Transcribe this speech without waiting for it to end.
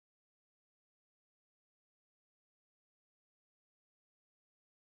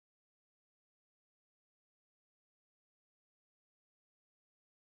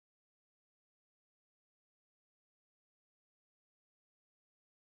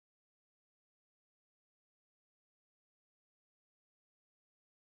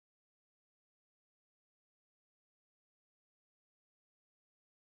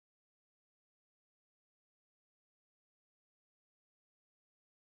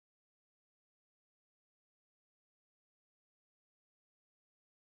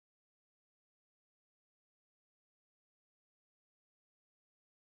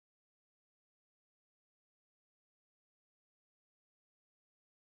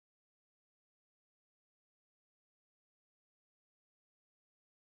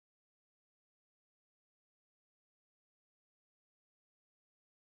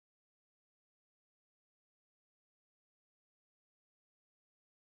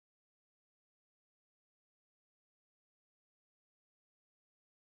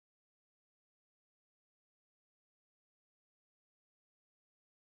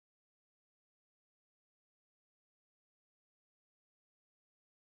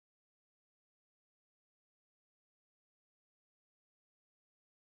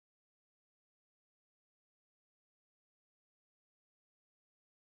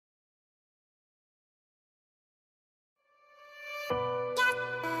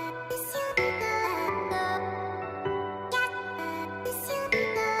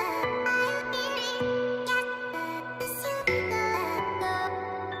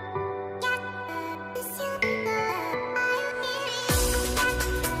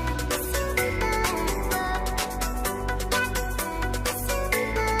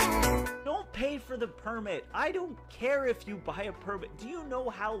permit. I don't care if you buy a permit. Do you know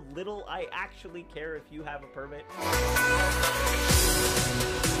how little I actually care if you have a permit?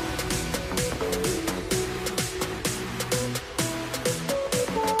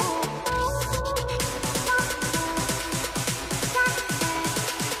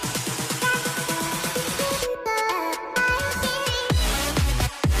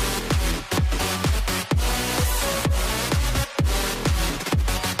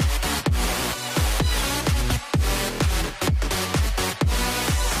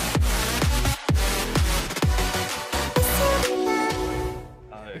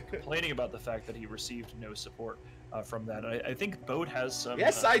 Complaining about the fact that he received no support from that. I think Boat has some.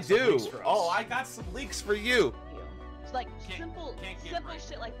 Yes, I some do. leaks for us. Oh, I got some leaks for you. It's like simple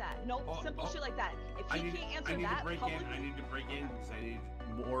shit like that. No, simple shit like that. If he can't answer that, publicly... I need to break in because I need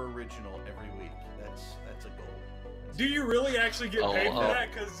more original every week. That's a goal. Do you really actually get paid for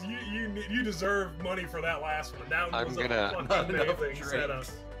that? Because you deserve money for that last one. That one was a fucking amazing setup.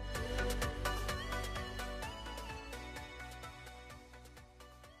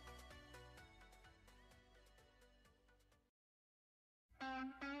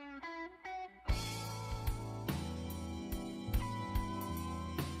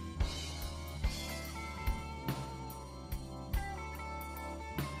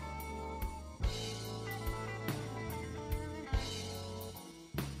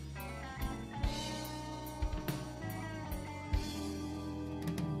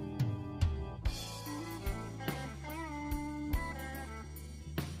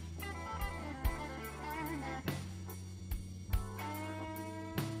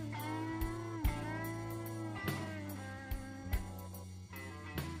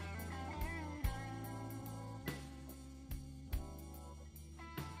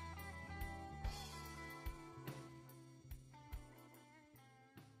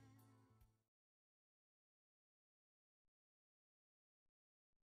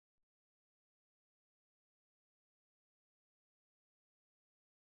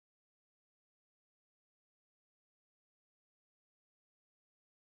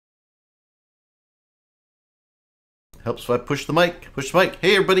 Helps if I push the mic. Push the mic.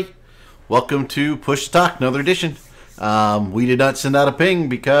 Hey, everybody. Welcome to Push Talk, another edition. We did not send out a ping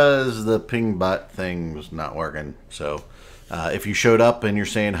because the ping bot thing was not working. So if you showed up and you're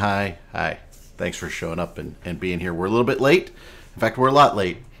saying hi, thanks for showing up and being here. We're a little bit late. In fact, we're a lot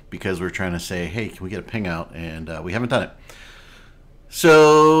late because we're trying to say, hey, can we get a ping out? And we haven't done it.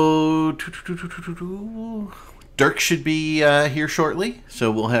 So Dirk should be here shortly, so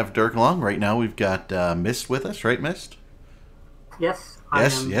we'll have Dirk along. Right now we've got Mist with us, right, Mist? Yes, I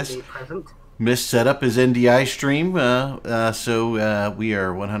am present. Mist set up his NDI stream, so we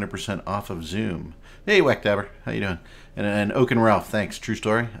are 100% off of Zoom. Hey, Wackdabber, how you doing? And Oak and Ralph, thanks. True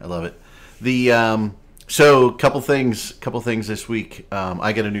story, I love it. So couple things this week.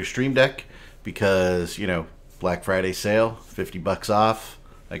 I got a new Stream Deck because Black Friday sale, $50 off.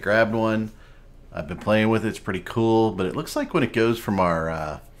 I grabbed one. I've been playing with it. It's pretty cool, but it looks like when it goes from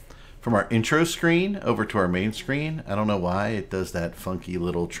our intro screen over to our main screen, I don't know why it does that funky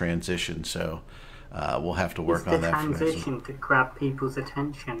little transition. So we'll have to work on that. It's the transition to grab people's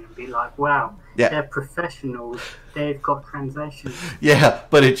attention and be like, "Wow, they're professionals. They've got transitions." Yeah,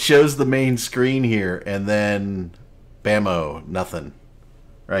 but it shows the main screen here, and then, bammo, nothing.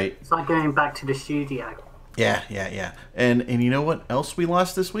 Right? It's like going back to the studio. Yeah. And you know what else we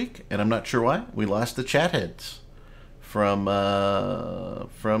lost this week? And I'm not sure why. We lost the chat heads from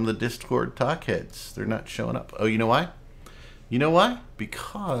the Discord talk heads. They're not showing up. Oh, you know why? You know why?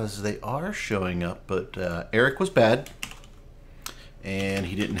 Because they are showing up, but Eric was bad, and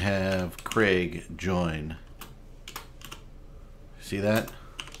he didn't have Craig join. See that?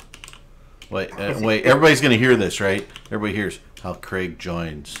 Wait. Everybody's gonna hear this, right? Everybody hears how Craig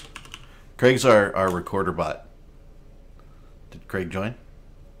joins. Craig's our recorder bot. Did Craig join?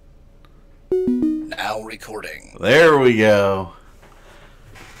 Now recording. There we go.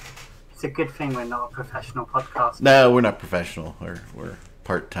 It's a good thing we're not a professional podcast. No, we're not professional. We're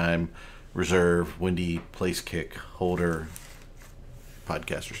part-time, reserve, windy, place kick, holder,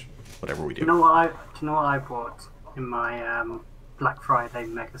 podcasters, whatever we do. Do you know what I bought in my Black Friday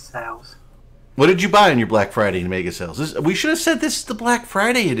mega sales? What did you buy on your Black Friday mega sales? We should have said this is the Black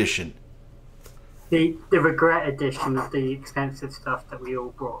Friday edition. The regret edition of the expensive stuff that we all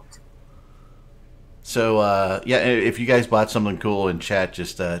bought. So if you guys bought something cool in chat,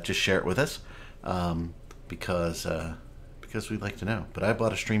 just share it with us, because we'd like to know. But I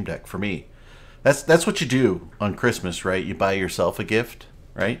bought a Stream Deck for me. That's what you do on Christmas, right? You buy yourself a gift,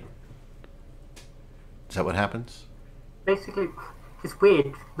 right? Is that what happens? Basically, it's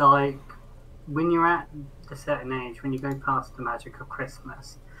weird. Like when you're at a certain age, when you go past the magic of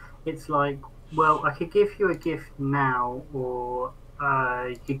Christmas, it's like, well, I could give you a gift now, or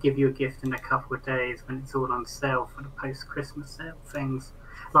I could give you a gift in a couple of days when it's all on sale for the post-Christmas sale things.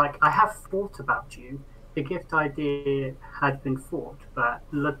 Like, I have thought about you. The gift idea had been thought, but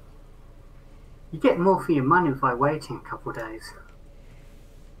look, you get more for your money by waiting a couple of days.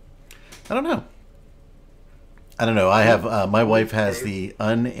 I don't know. I have my wife has the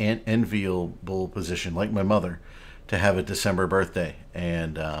unenviable position, like my mother, to have a December birthday,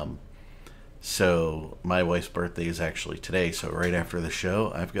 and so my wife's birthday is actually today. So right after the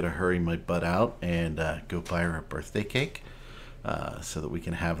show, I've got to hurry my butt out and go buy her a birthday cake, so that we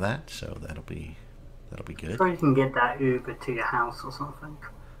can have that. So that'll be good. Or you can get that Uber to your house or something.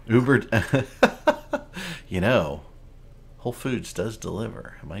 Uber, Whole Foods does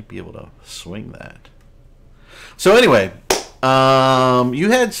deliver. I might be able to swing that. So anyway,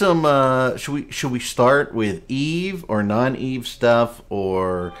 you had some. Should we start with Eve or non-Eve stuff,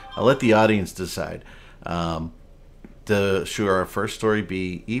 or I'll let the audience decide. Should our first story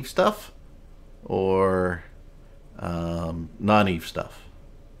be Eve stuff or non-Eve stuff?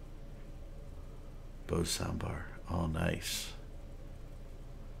 Bose soundbar. Oh, nice.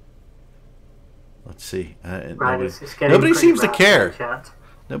 Let's see. Nobody seems to care.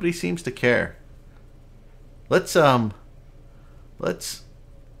 Nobody seems to care. Let's. By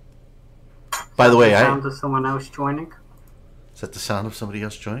the way, the sound of someone else joining. Is that the sound of somebody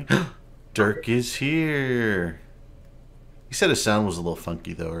else joining? Dirk is here. He said his sound was a little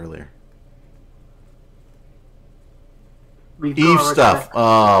funky though earlier. Eve stuff.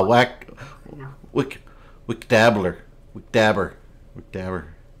 Wick Dabber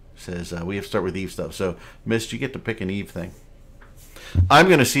says we have to start with Eve stuff. So, Mist, you get to pick an Eve thing. I'm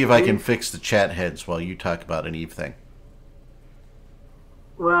going to see if I can fix the chat heads while you talk about an Eve thing.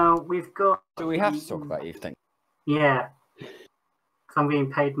 Well, we've got... Do we have to talk about Eve thing? Yeah. Because I'm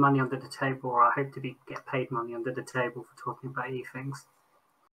being paid money under the table, or I hope to get paid money under the table for talking about Eve things.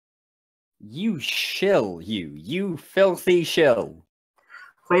 You shill, you filthy shill.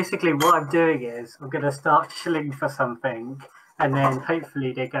 Basically, what I'm doing is I'm going to start shilling for something, and then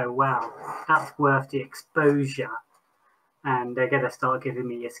hopefully they go, wow, that's worth the exposure. And they're going to start giving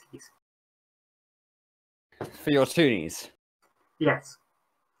me yiskies. For your toonies? Yes.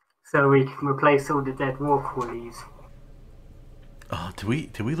 So we can replace all the dead Rorquals. Oh, did we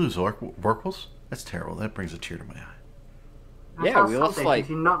lose Rorquals? That's terrible. That brings a tear to my eye. Yeah, we lost like...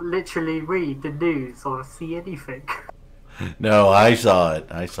 Did you not literally read the news or see anything? No, I saw it.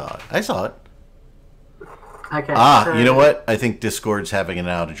 Okay. So... you know what? I think Discord's having an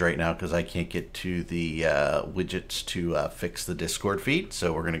outage right now because I can't get to the widgets to fix the Discord feed,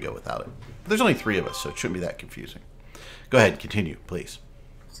 so we're going to go without it. But there's only 3 of us, so it shouldn't be that confusing. Go ahead, continue, please.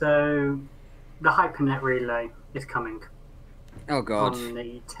 So, the HyperNet relay is coming. Oh, God. On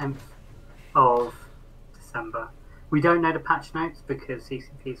the 10th of December. We don't know the patch notes because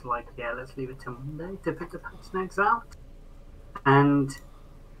CCP's like, yeah, let's leave it till Monday to put the patch notes out. And...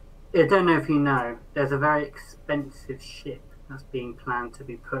 I don't know if you know, there's a very expensive ship that's being planned to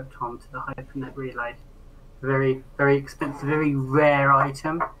be put onto the HyperNet relay. Very, very expensive, very rare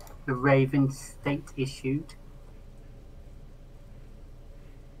item. The Raven State issued.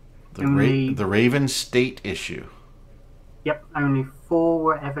 The Raven State issue. Yep, only 4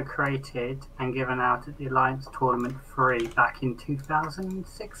 were ever created and given out at the Alliance Tournament 3 back in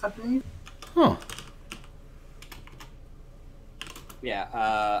 2006, I believe. Huh.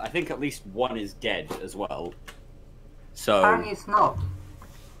 Yeah, I think at least 1 is dead as well. So apparently it's not.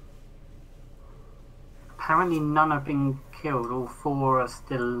 Apparently none have been killed. All 4 are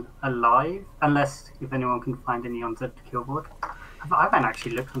still alive, unless if anyone can find any onto the kill board. I haven't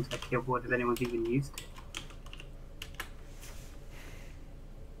actually looked onto the kill board if anyone's even used it.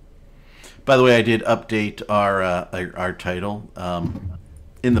 By the way, I did update our title.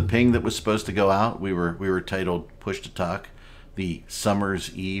 In the ping that was supposed to go out, we were titled "Push to Talk." The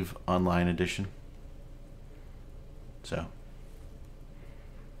Summer's Eve Online Edition. So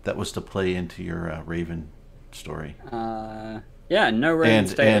that was to play into your Raven story. Yeah, no Raven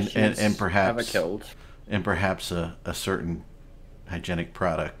stations and perhaps ever killed, and perhaps a certain hygienic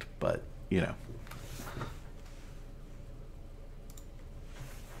product, but you know.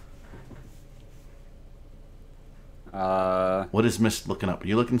 What is Mist looking up? Are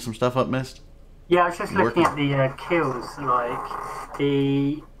you looking some stuff up, Mist? Yeah, I was just looking at the kills, like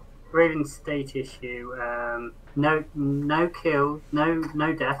the Raven State issue. No kills,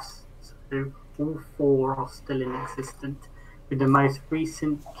 no deaths. So all 4 are still in existence. With the most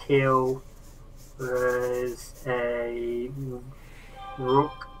recent kill was a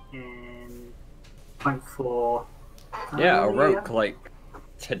Rook in 6.4. Yeah, Oroch, like,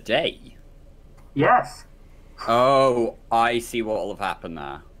 today? Yes. Oh, I see what will have happened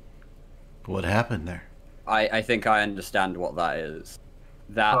there. What happened there? I think I understand what that is.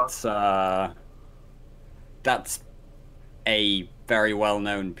 That's a very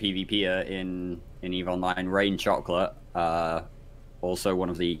well-known PvPer in EVE Online, Rain Chocolate. Also one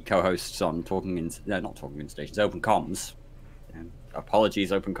of the co-hosts on not Talking in Stations, Open Comms.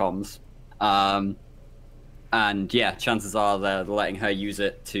 Apologies, Open Comms. And yeah, chances are they're letting her use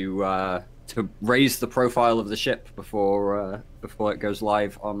it to raise the profile of the ship before it goes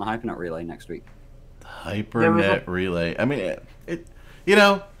live on the Hypernet Relay next week. The Hypernet Relay. I mean,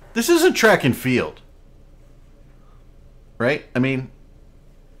 this isn't track and field, right? I mean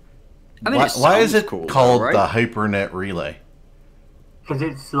why is it cool, called right? the Hypernet Relay? Because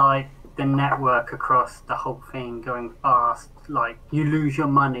it's like the network across the whole thing going fast. Like, you lose your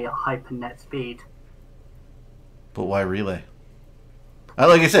money at hypernet speed. But why relay?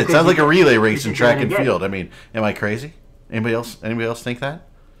 Like I said, it sounds like a relay race in track and field. I mean, am I crazy? Anybody else think that?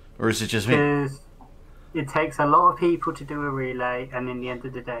 Or is it just me? It takes a lot of people to do a relay, and in the end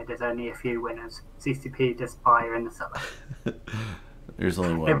of the day, there's only a few winners. CCP, the Spire, and the Seller. There's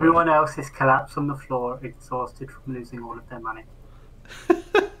only one. Everyone else is collapsed on the floor, exhausted from losing all of their money.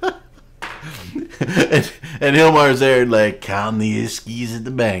 and Hilmar's there, like, counting the skis at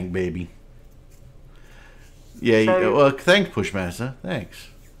the bank, baby. Yeah, well, thanks, Pushmaster. Thanks.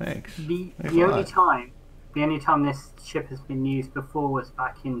 The only time this ship has been used before was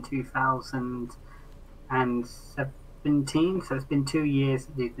back in 2017, so it's been 2 years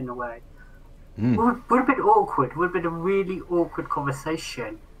that they've been away. Would have been awkward. Would have been a really awkward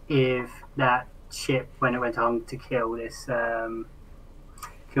conversation if that ship, when it went on to kill this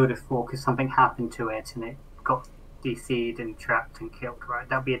fork, if something happened to it and it got DC'd and trapped and killed. Right,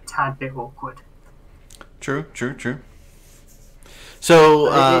 that'd be a tad bit awkward. True.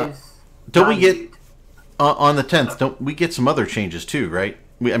 So, don't we get on the 10th? Don't we get some other changes too? Right?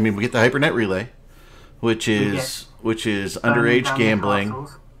 We get the Hypernet Relay, which is underage gambling.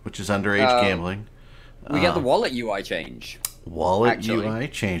 We get the wallet UI change. UI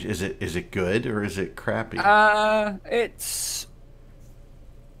change. Is it good or is it crappy?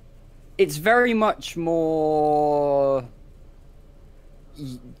 It's very much more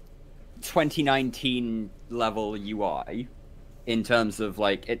 2019 level UI in terms of,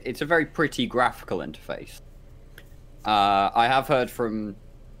 like, it's a very pretty graphical interface. I have heard from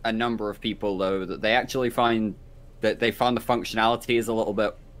a number of people though that they actually find that the functionality is a little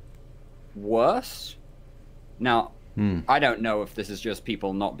bit worse. Now, I don't know if this is just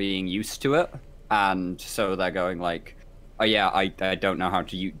people not being used to it, and so they're going like, oh yeah, I don't know how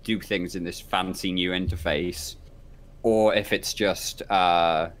to do things in this fancy new interface, or if it's just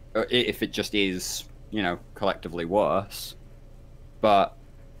if it just is, collectively worse. But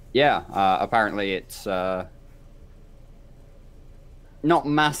yeah, apparently it's not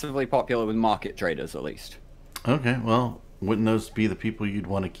massively popular with market traders, at least. Okay, well, wouldn't those be the people you'd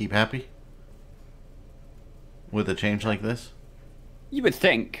want to keep happy with a change like this? You would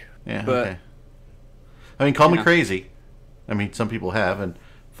think. Yeah, but, okay. I mean, call me crazy. I mean, some people have, and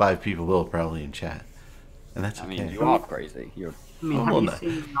 5 people will probably in chat. And that's okay. I mean, you are crazy. Have you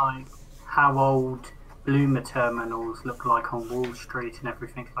seen, like, how old Bloomer terminals look like on Wall Street and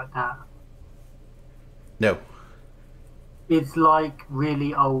everything like that? No. It's like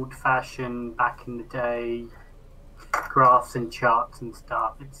really old-fashioned, back in the day, graphs and charts and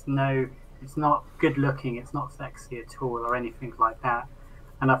stuff. It's not good-looking, it's not sexy at all or anything like that.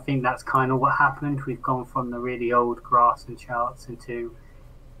 And I think that's kind of what happened. We've gone from the really old graphs and charts into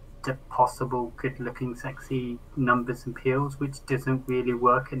the possible good-looking, sexy numbers and peels, which doesn't really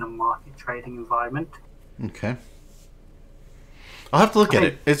work in a market trading environment. Okay. I'll have to look at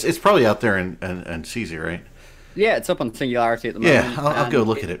it. It's probably out there in CZ, right? Yeah, it's up on Singularity at the moment. Yeah, I'll go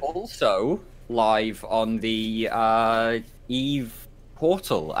look at it. Also live on the EVE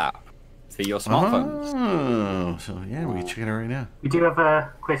Portal app for your smartphones. Oh, so yeah, we can check it out right now. We do have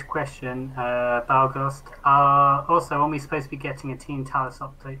a quick question, Balghost. Also, are we supposed to be getting a Team Talos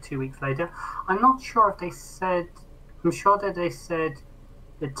update 2 weeks later? I'm not sure if they said. I'm sure that they said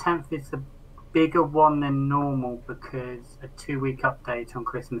the 10th is a bigger one than normal because a 2-week update on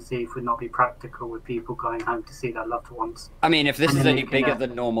Christmas Eve would not be practical with people going home to see their loved ones. I mean, if this is a bigger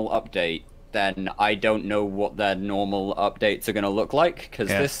than normal update, then I don't know what their normal updates are going to look like, because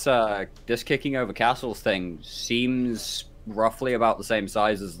this kicking over castles thing seems roughly about the same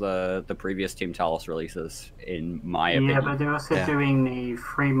size as the previous Team Talos releases, in my opinion. Yeah, but they're also doing the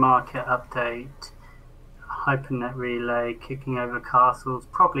free market update HyperNet Relay, kicking over castles,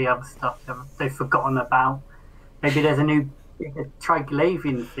 probably other stuff they've forgotten about. Maybe there's a new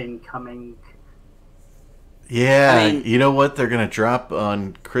Triglavian thing coming. Yeah, I mean, you know what? They're going to drop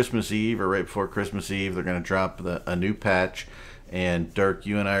on Christmas Eve or right before Christmas Eve. They're going to drop a new patch. And Dirk,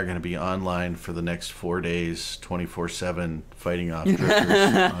 you and I are going to be online for the next 4 days, 24/7, fighting off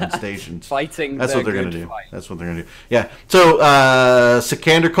drifters on stations. Fighting. That's what they're going to do. That's what they're going to do. Yeah. So,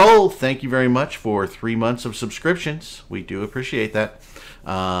 Sikander Cole, thank you very much for 3 months of subscriptions. We do appreciate that.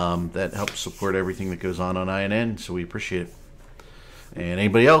 That helps support everything that goes on INN, so we appreciate it. And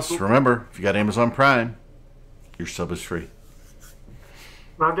anybody else, remember, if you got Amazon Prime, your sub is free.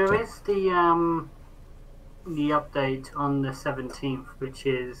 Well, there is the update on the 17th, which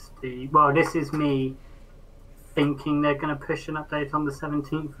is this is me thinking they're going to push an update on the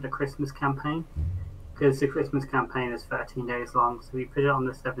 17th for the Christmas campaign, because the Christmas campaign is 13 days long, so we put it on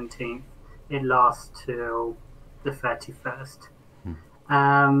the 17th. It lasts till the 31st.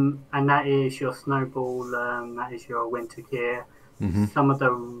 And that is your Snowball, that is your Winter Gear. Some of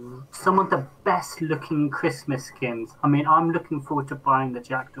the best looking Christmas skins. I mean, I'm looking forward to buying the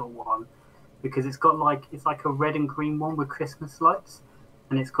Jackdaw one, because it's like a red and green one with Christmas lights,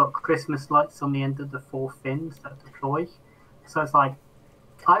 and it's got Christmas lights on the end of the 4 fins that deploy. So it's like,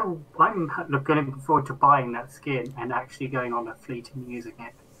 I'm looking forward to buying that skin and actually going on a fleet and using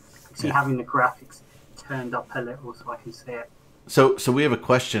it. Actually having the graphics turned up a little so I can see it. So we have a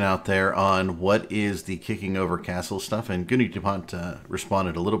question out there on what is the kicking over castle stuff, and Gunny DuPont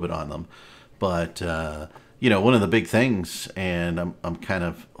responded a little bit on them, but one of the big things, and I'm kind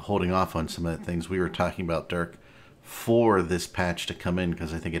of holding off on some of the things we were talking about, Dirk, for this patch to come in,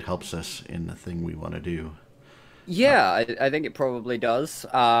 because I think it helps us in the thing we want to do. Yeah, I think it probably does.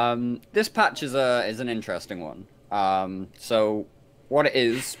 This patch is an interesting one. So what it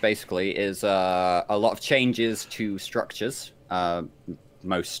is basically is a lot of changes to structures.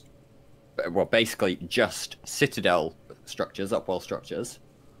 Basically just Citadel structures, Upwell structures.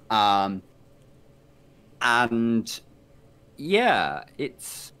 And yeah,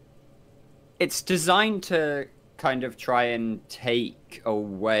 it's designed to kind of try and take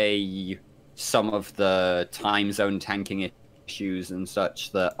away some of the time zone tanking issues and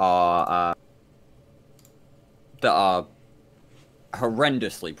such that are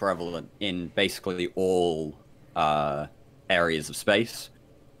horrendously prevalent in basically all areas of space.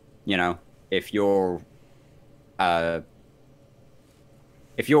 You know, if you're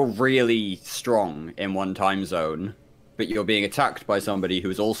really strong in one time zone, but you're being attacked by somebody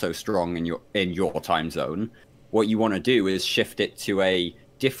who's also strong in your time zone, what you want to do is shift it to a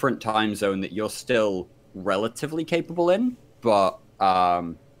different time zone that you're still relatively capable in, but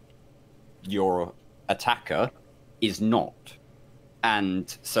your attacker is not.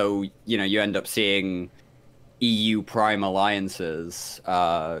 And so, you end up seeing EU prime alliances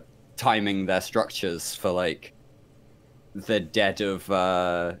timing their structures for like the dead of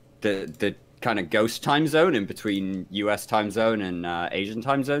the kind of ghost time zone in between US time zone and Asian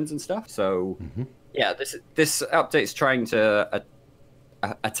time zones and stuff. So yeah, this update's trying to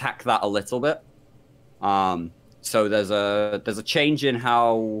attack that a little bit. So there's a change in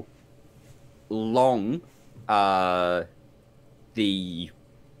how long the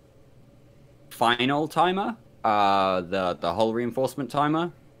final timer, the hull reinforcement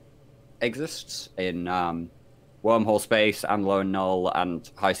timer, exists in wormhole space, Amlo and Null, and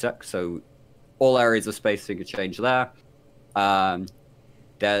HiSec. So all areas of space see a change there.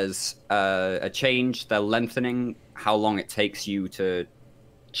 There's a change. They're lengthening how long it takes you to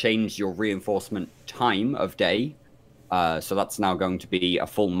change your reinforcement time of day. So that's now going to be a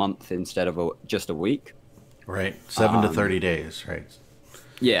full month instead of just a week. Right. 7 to 30 days, right?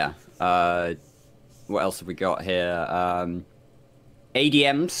 Yeah. What else have we got here?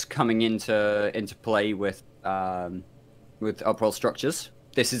 ADMs coming into play with Upwell structures.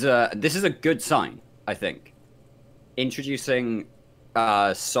 This is a good sign, I think. Introducing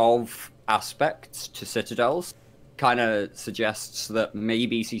solve aspects to citadels kind of suggests that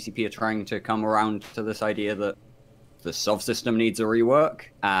maybe CCP are trying to come around to this idea that the SOV system needs a rework,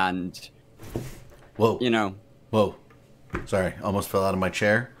 and Whoa. Sorry, almost fell out of my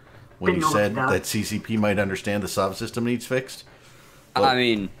chair when you said that CCP might understand the SOV system needs fixed. Whoa. I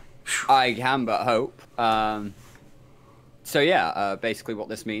mean, I can but hope. So yeah, basically what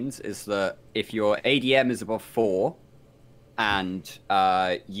this means is that if your ADM is above 4 and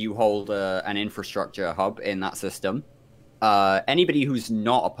you hold an infrastructure hub in that system, anybody who's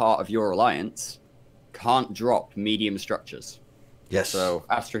not a part of your alliance can't drop medium structures. Yes. So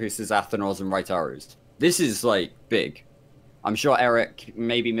Astrahuses, Athenors, and Raitarus. This is like big. I'm sure Eric,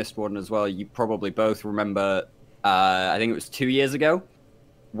 maybe Mistwarden as well, you probably both remember, I think it was 2 years ago,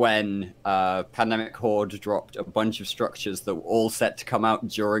 when Pandemic Horde dropped a bunch of structures that were all set to come out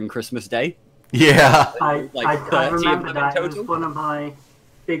during Christmas Day. Yeah. I remember that. It was one of my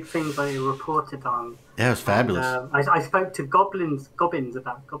big things I reported on. Yeah, it was fabulous. And, I spoke to Goblins,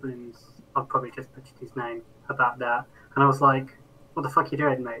 I'll probably just butchered his name, about that. And I was like, what the fuck are you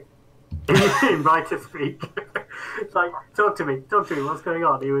doing, mate? In writer speak. It's like, talk to me, what's going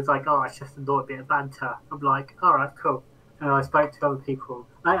on? He was like, oh, it's just a little bit of banter. I'm like, alright, cool. And I spoke to other people.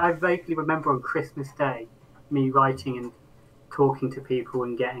 I vaguely remember on Christmas Day, me writing and talking to people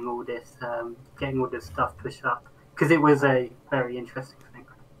and getting all this stuff pushed up. Because it was a very interesting thing.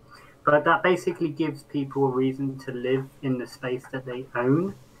 But that basically gives people a reason to live in the space that they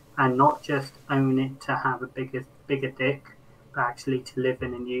own, and not just own it to have a bigger dick, but actually to live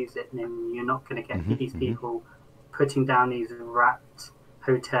in and use it. And then you're not going to get these people putting down these wrapped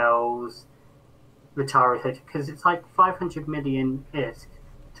hotels, retired hotels, because it's like 500 million ISK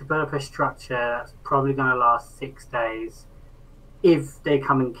to build up a structure that's probably going to last 6 days. If they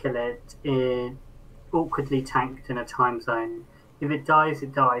come and kill it, awkwardly tanked in a time zone. If it dies,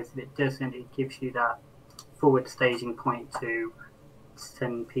 it dies. If it doesn't, it gives you that forward staging point to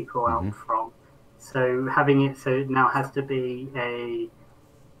send people out from. So having it so it now has to be a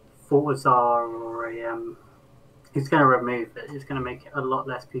Forza or a it's going to remove it. It's going to make it a lot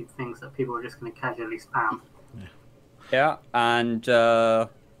less things that people are just going to casually spam. Yeah, and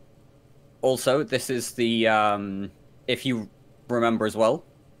also this is the if you remember as well,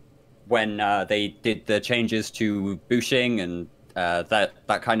 when they did the changes to bushing and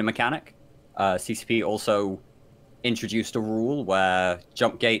that kind of mechanic, CCP also introduced a rule where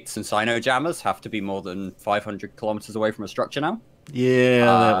jump gates and Sino jammers have to be more than 500 kilometers away from a structure now. Yeah,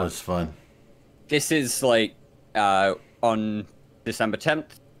 that was fun. This is like on December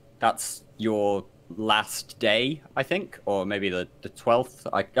 10th. That's your last day, I think, or maybe the 12th.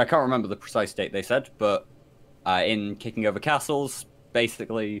 I can't remember the precise date they said, but in Kicking Over Castles,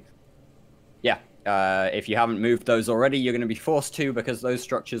 basically, yeah, if you haven't moved those already, you're going to be forced to, because those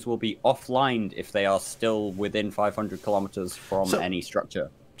structures will be offlined if they are still within 500 kilometers from any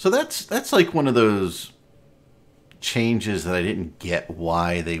structure. So that's like one of those changes that I didn't get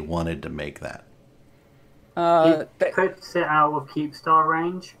why they wanted to make that. It puts it out of Keepstar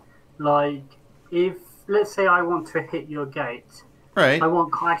range. Like, if, let's say I want to hit your gate, right?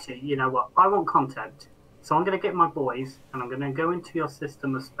 Actually, you know what? I want content. So I'm going to get my boys, and I'm going to go into your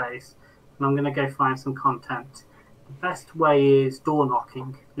system of space, and I'm going to go find some content. The best way is door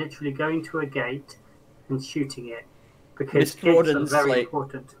knocking. Literally going to a gate and shooting it. Because it's very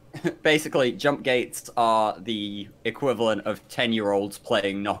important. Basically, jump gates are the equivalent of 10-year-olds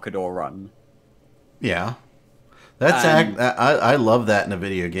playing Knock-A-Door Run. Yeah. I love that in a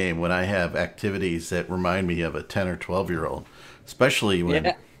video game, when I have activities that remind me of a 10 or 12-year-old. Especially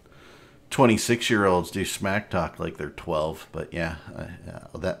when 26-year-olds do smack talk like they're 12. But yeah,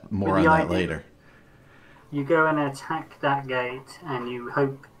 more on that later. You go and attack that gate, and you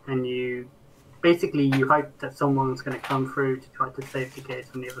hope that someone's going to come through to try to save the gate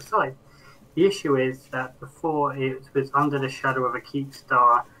on the other side. The issue is that before it was under the shadow of a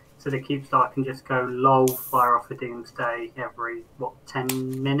Keepstar, so the Keepstar can just go lol, fire off a Doomsday every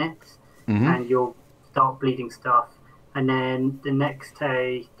 10 minutes, and you'll start bleeding stuff. And then the next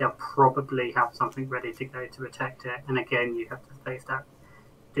day they'll probably have something ready to go to protect it. And again, you have to face that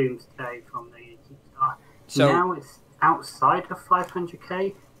Doomsday from the Keepstar. So now it's outside of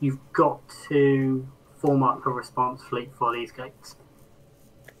 500k. You've got to form up a response fleet for these gates.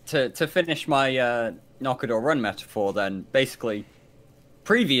 To finish my Knock-A-Door Run metaphor, then, basically,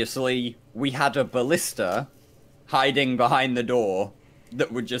 previously we had a ballista hiding behind the door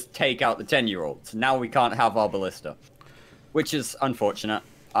that would just take out the 10-year-olds. Now we can't have our ballista, which is unfortunate.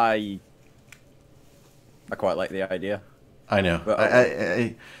 I quite like the idea. I know.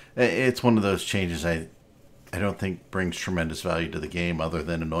 But it's one of those changes I don't think brings tremendous value to the game, other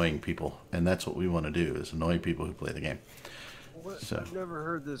than annoying people, and that's what we want to do, is annoy people who play the game. So. I've never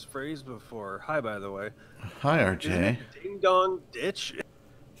heard this phrase before. Hi, by the way. Hi, RJ. Ding dong ditch.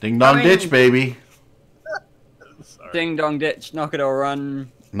 Ding dong ditch, baby. Ding dong ditch. Knock-A-Door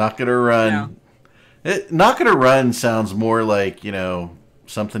Run. Knock-A-Door Run. Yeah. Knock-A-Door Run sounds more like,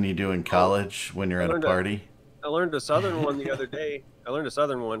 something you do in college when you're at a party. I learned a southern one the other day. I learned a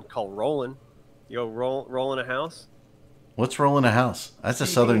southern one called rolling. You go roll in a house. What's roll in a house? That's a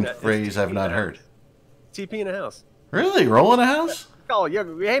southern phrase I've not heard. TP in a house. Really? Roll in a house? Oh, yeah.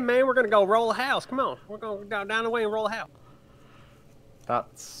 Hey, man, we're going to go roll a house. Come on. We're going to go down the way and roll a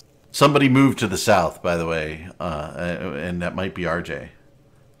house. Somebody moved to the south, by the way, and that might be RJ.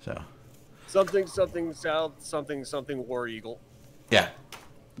 So. Something south, something War Eagle. Yeah.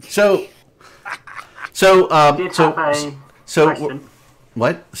 So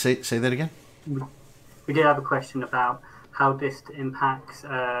what? Say that again. We did have a question about how this impacts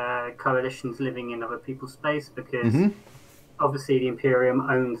coalitions living in other people's space, because obviously the Imperium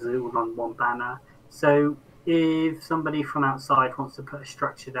owns it all on one banner. So if somebody from outside wants to put a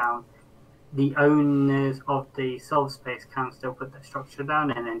structure down, the owners of the Sol space can still put that structure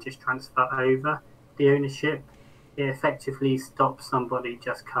down and then just transfer over the ownership. It effectively stops somebody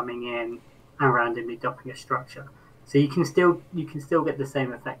just coming in and randomly dumping a structure. So you can still get the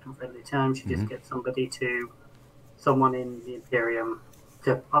same effect on friendly terms. You just get someone in the Imperium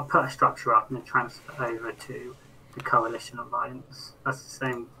to put a structure up and then transfer over to the Coalition Alliance. That's the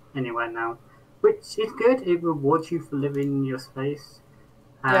same anywhere now, which is good. It rewards you for living in your space.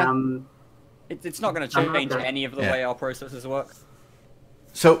 It's not going to change any of the way our processes work.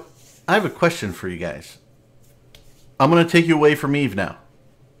 So I have a question for you guys. I'm going to take you away from Eve now.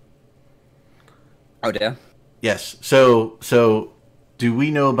 Oh dear. Yes. So do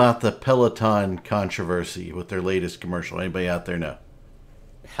we know about the Peloton controversy with their latest commercial? Anybody out there know?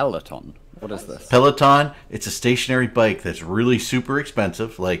 Peloton? What is this? Peloton, it's a stationary bike that's really super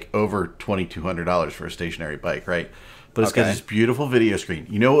expensive, like over $2,200 for a stationary bike, right? But it's got this beautiful video screen.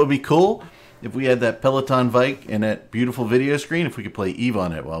 You know what would be cool? If we had that Peloton bike and that beautiful video screen, if we could play Eve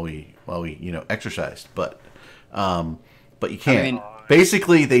on it while we exercised. But you can't. I mean,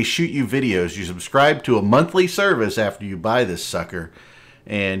 basically, they shoot you videos. You subscribe to a monthly service after you buy this sucker,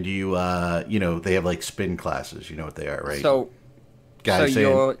 and you they have like spin classes. You know what they are, right? So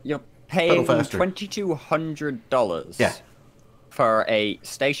you're paying $2,200 for a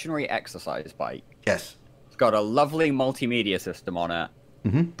stationary exercise bike. Yes. It's got a lovely multimedia system on it.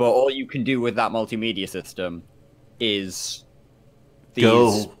 But all you can do with that multimedia system is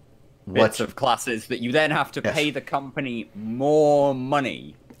these bits of classes that you then have to pay the company more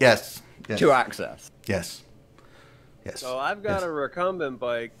money to access. Yes. So I've got a recumbent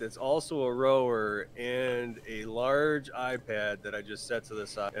bike that's also a rower and a large iPad that I just set to the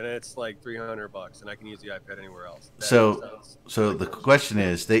side, and it's like $300, and I can use the iPad anywhere else. So the question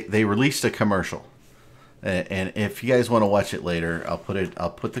is, they released a commercial. And if you guys want to watch it later, I'll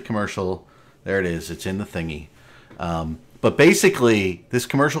put the commercial. There it is. It's in the thingy. But basically, this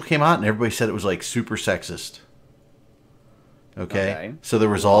commercial came out and everybody said it was like super sexist. Okay. So there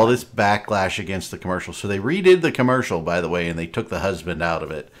was all this backlash against the commercial. So they redid the commercial, by the way, and they took the husband out of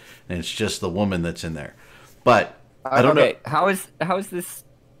it, and it's just the woman that's in there. But I don't know. How is this?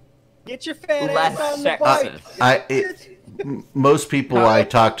 Get your fat ass on the bike. Most people I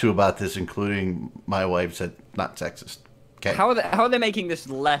talked to about this, including my wife, said not sexist. Okay. How are they making this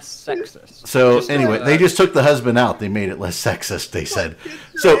less sexist? So anyway, they just took the husband out. They made it less sexist, they said.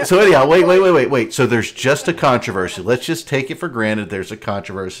 So anyhow, wait. So there's just a controversy. Let's just take it for granted there's a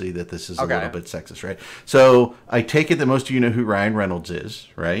controversy that this is a little bit sexist, right? So I take it that most of you know who Ryan Reynolds is,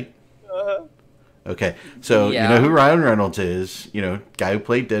 right? Okay. So you know who Ryan Reynolds is, guy who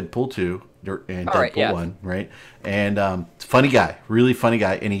played Deadpool 2 and Deadpool 1, right? And funny guy, really funny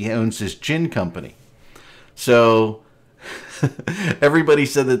guy, and he owns this gin company. So everybody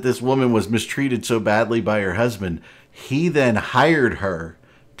said that this woman was mistreated so badly by her husband. He then hired her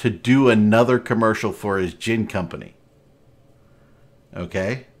to do another commercial for his gin company.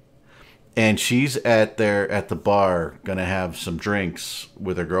 Okay? And she's at the bar going to have some drinks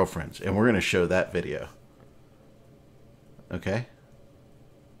with her girlfriends. And we're going to show that video. Okay?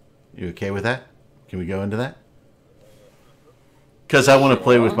 You okay with that? Can we go into that? Because I want to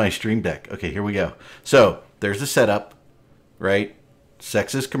play with my Stream Deck. Okay, here we go. So, there's the setup. Right?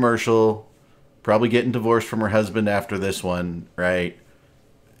 Sexist commercial, probably getting divorced from her husband after this one, right?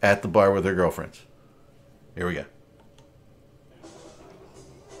 At the bar with her girlfriends. Here we go.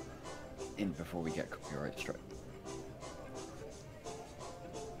 In before we get copyright strike.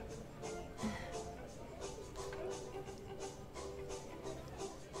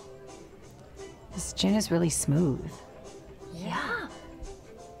 This gin is really smooth. Yeah.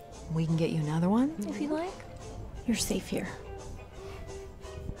 We can get you another one if you like. You're safe here.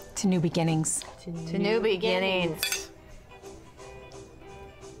 To new beginnings. To new beginnings.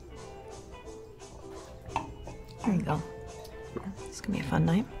 There you go. It's gonna be a fun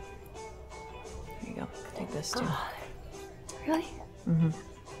night. There you go. Take this too. Oh, really? Mm-hmm.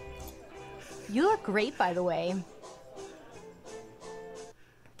 You look great, by the way.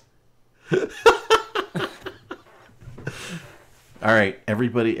 All right,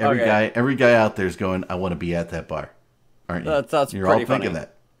 everybody, every guy out there is going, I want to be at that bar. Aren't you? That's You're pretty all thinking funny.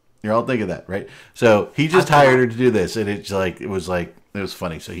 that. You're all thinking that, right? So he just hired her to do this, and it was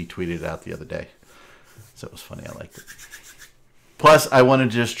funny. So he tweeted it out the other day. So it was funny. I liked it. Plus, I want to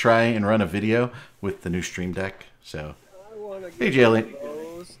just try and run a video with the new Stream Deck. So, hey, Jalen.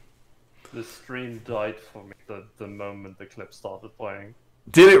 The stream died for me the moment the clip started playing.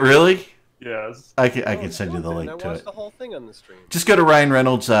 Did it really? Yes. I can send you the link to it. The whole thing on the stream. Just go to Ryan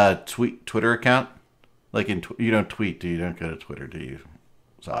Reynolds' Twitter account. Like you don't tweet, do you? You don't go to Twitter, do you?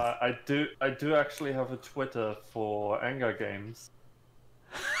 I do actually have a Twitter for Anger Games.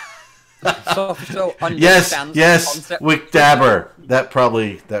 so yes, Wick Dabber. That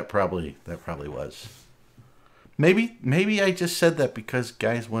probably was. Maybe I just said that because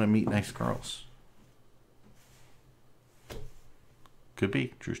guys want to meet nice girls. Could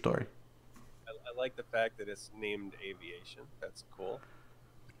be. True story. I like the fact that it's named aviation. That's cool.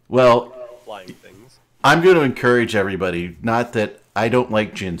 Well, flying things. I'm going to encourage everybody. Not that I don't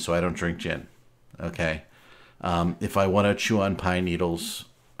like gin, so I don't drink gin. Okay. If I want to chew on pine needles,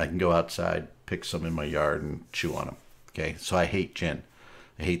 I can go outside, pick some in my yard, and chew on them. Okay. So I hate gin.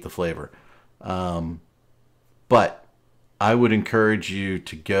 I hate the flavor. But I would encourage you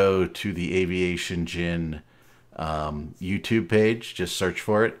to go to the Aviation Gin YouTube page. Just search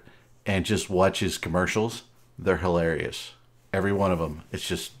for it and just watch his commercials. They're hilarious. Every one of them. It's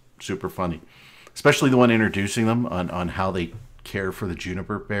just super funny. Especially the one introducing them on how they care for the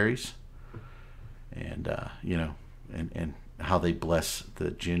juniper berries. And, and how they bless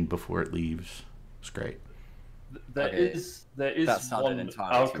the gin before it leaves. It's great. There is one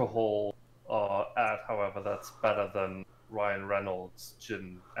alcohol ad, however, that's better than Ryan Reynolds'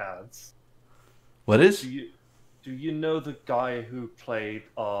 gin ads. What is? Do you know the guy who played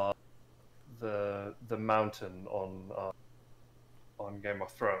the Mountain on Game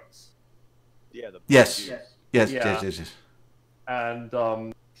of Thrones? Yeah. Yes.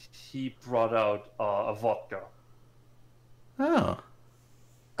 And he brought out a vodka. Oh.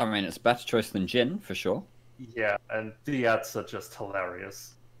 I mean, it's a better choice than gin for sure. Yeah, and the ads are just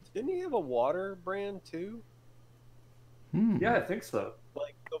hilarious. Didn't he have a water brand too? Yeah, I think so.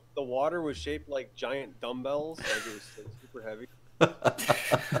 Like the water was shaped like giant dumbbells, like it was super heavy.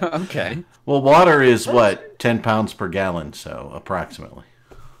 Okay. Well, water is what, 10 pounds per gallon, so approximately.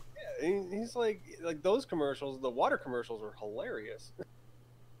 Yeah, he's like those commercials. The water commercials are hilarious.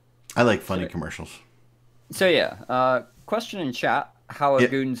 I like funny commercials. So yeah, question in chat: how are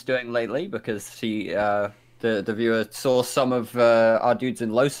Goons doing lately? Because the viewer saw some of our dudes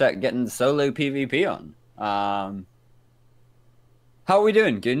in Lowsec getting solo PvP on. How are we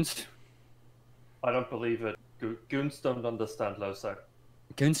doing, Goons? I don't believe it. Goons don't understand Lowsec.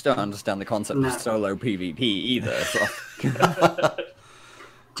 Goons don't understand the concept of solo PvP either. So.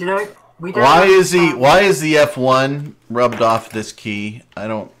 Do you know? We don't Why is the F1 rubbed off this key? I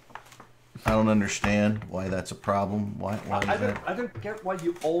don't understand why that's a problem. Why is that? I don't get why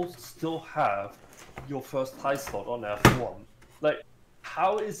you all still have your first high slot on F1. Like,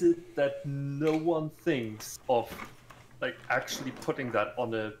 how is it that no one thinks of like actually putting that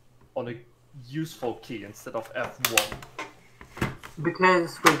on a useful key instead of F1?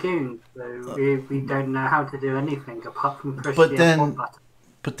 Because we're goons, so we don't know how to do anything apart from push the F1 button.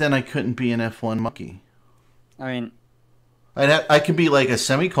 But then I couldn't be an F1 monkey. I mean, I could be like a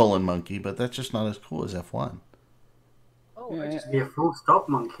semicolon monkey, but that's just not as cool as F1. Oh, I'd just be a full stop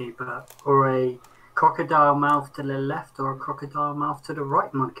monkey, or a crocodile mouth to the left or a crocodile mouth to the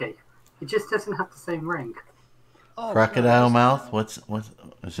right monkey. It just doesn't have the same ring. Oh, crocodile mouth? What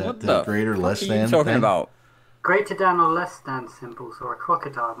is that? The greater less than? What are you talking about? Greater than or less than symbols, or a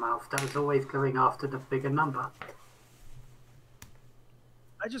crocodile mouth that was always going after the bigger number.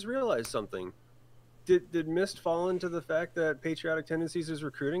 I just realized something. Did Mist fall into the fact that Patriotic Tendencies is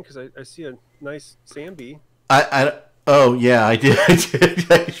recruiting? Because I see a nice Sambi. Oh yeah, I did.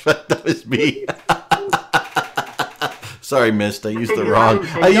 That was me. Sorry, Mist. I used the wrong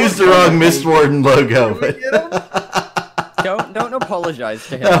Mistwarden logo. Don't apologize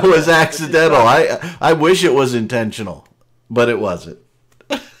to him. That was accidental. I wish it was intentional, but it wasn't.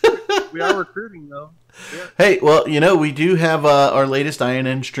 We are recruiting though. Yeah. Hey, well, we do have our latest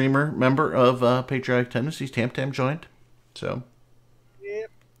INN streamer member of Patriotic Tendencies, Tam Tam, joined. So.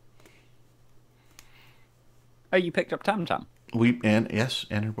 Yep. Oh, you picked up Tam Tam? And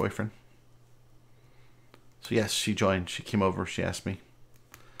her boyfriend. So yes, she joined. She came over. She asked me.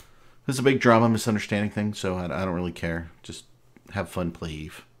 There's a big drama misunderstanding thing, so I don't really care. Just have fun, play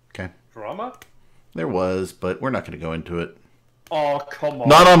Eve. Okay. Drama? There was, but we're not going to go into it. Oh, come on.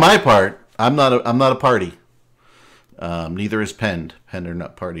 Not on my part. I'm not a party. Neither is Pend. Pend are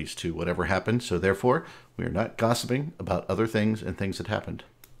not parties to whatever happened. So therefore, we are not gossiping about other things and things that happened.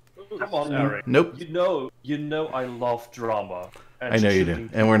 Come on, Eric. Nope. You know I love drama. I know you do,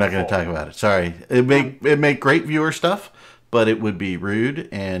 and we're not going to talk about it. Sorry. It make great viewer stuff, but it would be rude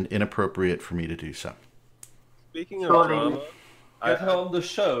and inappropriate for me to do so. Speaking of drama, get her on the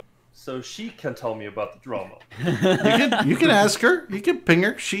show so she can tell me about the drama. You can ask her. You can ping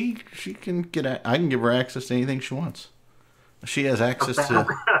her. She can get. I can give her access to anything she wants. She has access to.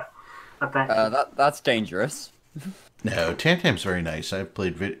 That's dangerous. No, Tantam's very nice. I've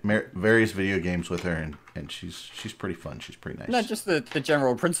played various video games with her, and she's pretty fun. She's pretty nice. No, just the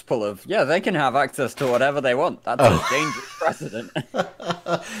general principle of, yeah, they can have access to whatever they want. That's a dangerous precedent.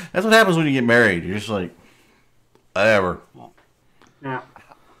 That's what happens when you get married. You're just like, whatever. Yeah.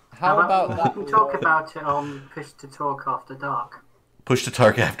 How about that? We can talk about it on Push to Talk After Dark. Push to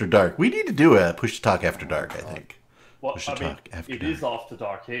Talk After Dark. We need to do a Push to Talk After Dark, I think. Well, it is after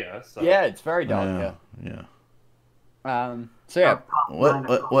dark here. So. Yeah, it's very dark here. Yeah. So yeah.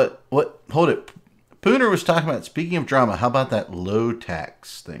 What? Hold it. Pooner was talking about, speaking of drama, how about that low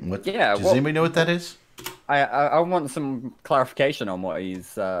tax thing? Does anybody know what that is? I want some clarification on what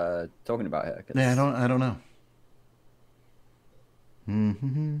he's talking about here. Yeah, I don't know.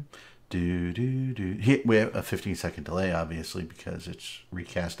 We have a 15-second delay, obviously, because it's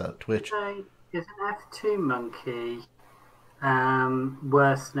recast out Twitch. Is an F2 monkey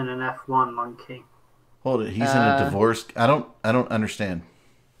worse than an F1 monkey? Hold it. He's in a divorce. I don't understand.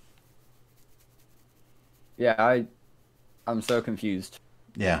 Yeah, I'm so confused.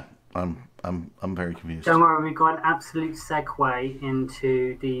 Yeah, I'm very confused. Don't worry, we got an absolute segue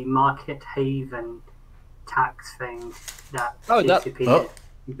into the Market Haven tax thing that CCP did.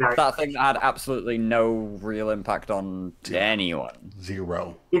 That thing had absolutely no real impact on anyone.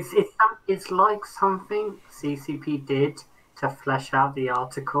 Zero. It's like something CCP did to flesh out the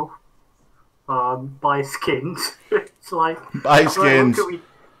article. Buy skins. It's like buy skins.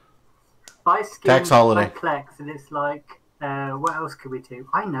 Buy skins. Tax holiday. Plex, and it's like, what else could we do?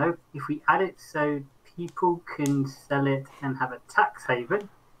 I know. If we add it so people can sell it and have a tax haven.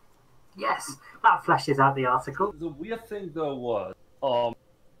 Yes, that fleshes out the article. The weird thing though was,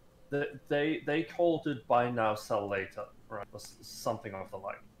 they called it buy now, sell later, right? Something of the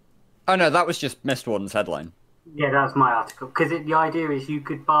like. Oh no, that was just Mistwarden's headline. Yeah, that was my article. Because the idea is you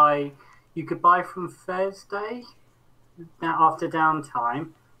could buy from Thursday after downtime,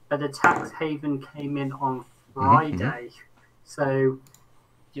 but the tax haven came in on Friday. So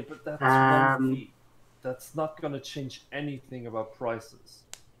yeah, but that's 1 week. That's not going to change anything about prices.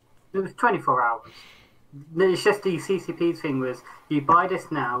 It was 24 hours. It's just the CCP thing was you buy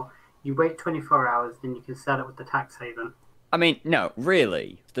this now, you wait 24 hours, then you can sell it with the tax haven. I mean, no,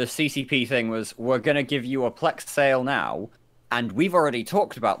 really. The CCP thing was, we're going to give you a Plex sale now, and we've already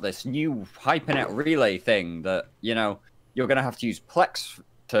talked about this new Hypernet relay thing that, you know, you're going to have to use Plex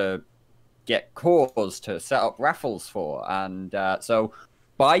to get cores to set up raffles for. And so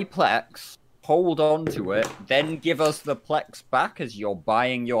buy Plex, hold on to it, then give us the Plex back as you're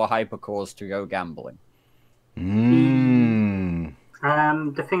buying your hypercores to go gambling.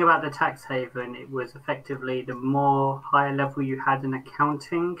 The thing about the tax haven, it was effectively the more higher level you had in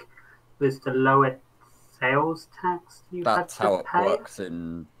accounting was the lower sales tax you had to pay. That's how it works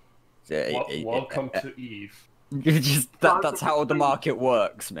in... Welcome to Eve. That's how the market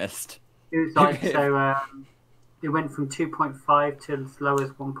works, Mist. It was like, so it went from 2.5 to as low as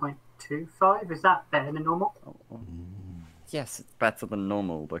 1.25. Is that better than normal? Yes, it's better than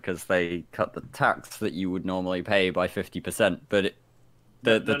normal because they cut the tax that you would normally pay by 50%, but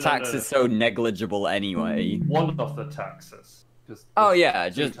the tax is so negligible anyway. One of the taxes. Oh yeah,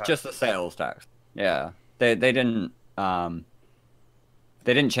 just the sales tax. Yeah, they didn't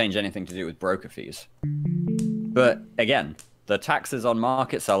change anything to do with broker fees. But again, the taxes on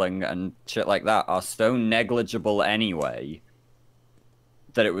market selling and shit like that are so negligible anyway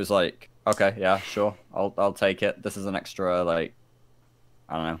that it was like, okay, yeah, sure, I'll take it. This is an extra, like,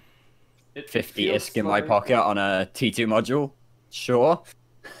 I don't know, 50 ISK in my pocket on a T2 module. Sure.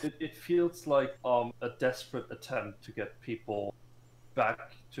 It feels like a desperate attempt to get people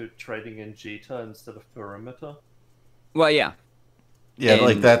back to trading in Jita instead of Perimeter. Well, yeah. Yeah,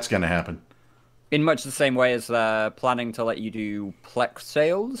 like that's going to happen. In much the same way as they're planning to let you do Plex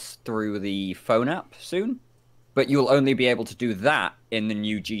sales through the phone app soon. But you'll only be able to do that in the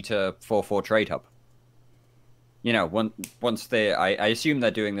new Jita 4.4 Trade Hub. You know, once they... I assume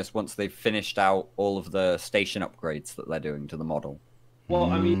they're doing this once they've finished out all of the station upgrades that they're doing to the model.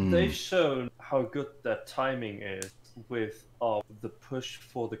 Well, I mean, they've shown how good their timing is with the push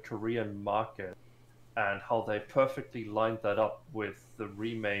for the Korean market and how they perfectly lined that up with the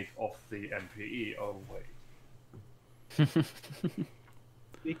remake of the NPE. Oh, wait.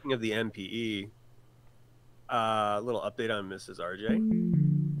 speaking of the MPE, a little update on Mrs. RJ.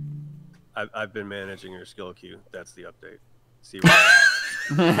 I've been managing her skill queue. That's the update. See how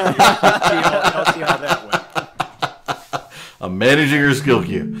that went. I'm managing her skill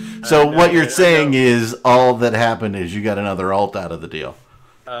queue. So what you're saying is all that happened is you got another alt out of the deal.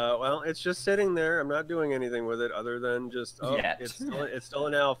 Well, it's just sitting there. I'm not doing anything with it other than just, it's still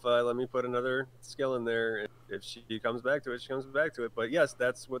an alpha. Let me put another skill in there. If she comes back to it, she comes back to it. But yes,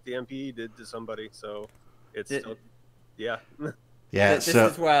 that's what the MPE did to somebody. So it's still, yeah. Yeah, this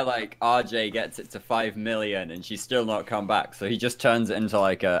is where like RJ gets it to 5 million and she's still not come back. So he just turns it into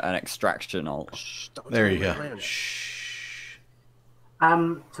like an extraction alt. There you go.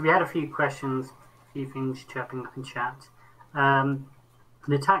 So we had a few questions, a few things chirping up in chat.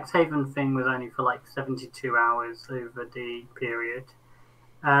 The tax haven thing was only for like 72 hours over the period.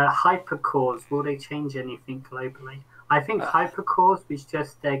 Hypercores, will they change anything globally? I think Hypercores was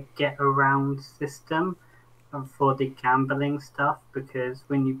just their get around system for the gambling stuff, because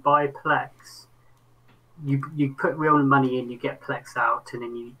when you buy Plex, you put real money in, you get Plex out, and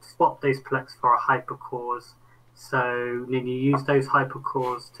then you swap those Plex for a Hypercores. So then you use those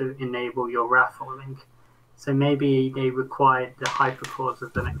Hypercores to enable your raffling. So maybe they required the Hypercores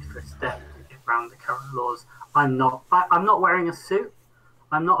as an extra step to get around the current laws. I'm not wearing a suit.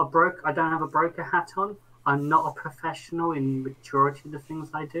 I'm not a broker. I don't have a broker hat on. I'm not a professional in the majority of the things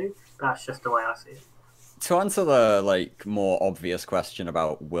I do. But that's just the way I see it. To answer the like more obvious question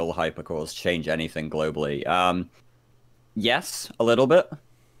about will Hypercores change anything globally, yes, a little bit.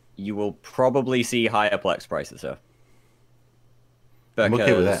 You will probably see higher Plex prices here. Because I'm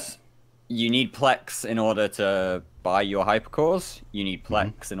okay with that. You need Plex in order to buy your Hypercores. You need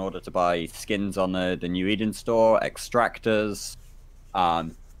Plex in order to buy skins on the New Eden store, extractors.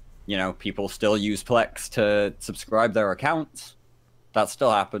 You know, people still use Plex to subscribe their accounts. That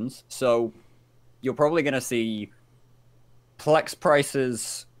still happens. So you're probably going to see Plex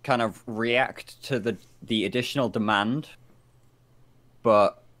prices kind of react to the additional demand,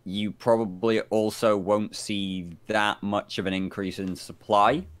 but you probably also won't see that much of an increase in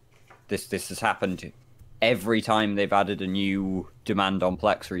supply. This has happened every time they've added a new demand on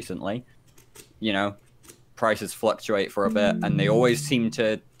Plex recently. You know, prices fluctuate for a bit, and they always seem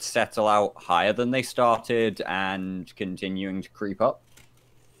to settle out higher than they started and continuing to creep up.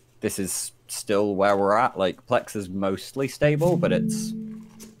 This is still where we're at. Like, Plex is mostly stable, but it's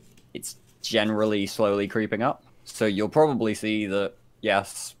generally slowly creeping up. So you'll probably see that,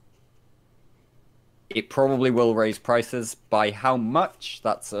 yes, it probably will raise prices. By how much,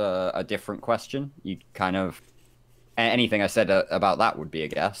 that's a different question. You kind of... Anything I said about that would be a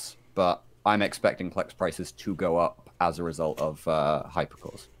guess, but I'm expecting Plex prices to go up as a result of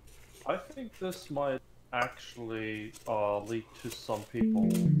Hypercores. I think this might actually lead to some people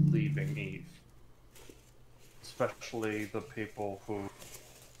leaving EVE. Especially the people who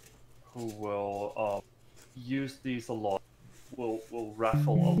will use these a lot, will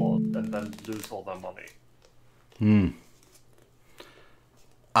raffle a lot, and then lose all their money.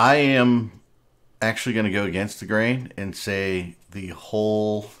 I am actually going to go against the grain and say the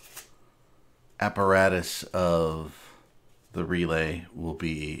whole apparatus of the relay will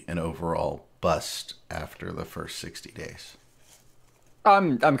be an overall bust after the first 60 days.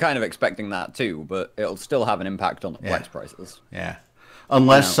 I'm kind of expecting that too, but it'll still have an impact on the Plex prices. Yeah.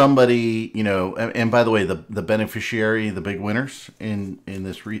 Unless somebody, you know, and by the way, the beneficiary, the big winners in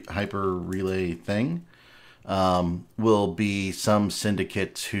this hyper relay thing will be some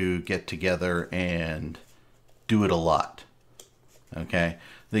syndicates who get together and do it a lot. Okay?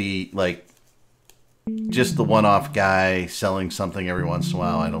 Just the one-off guy selling something every once in a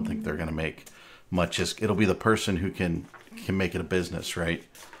while, I don't think they're going to make much. It'll be the person who can make it a business, right?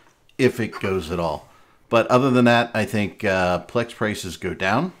 If it goes at all. But other than that, I think Plex prices go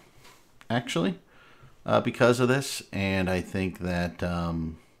down, actually, because of this. And I think that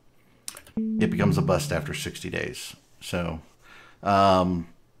it becomes a bust after 60 days. So the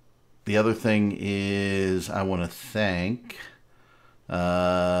other thing is I want to thank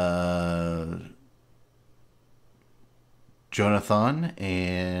Jonathan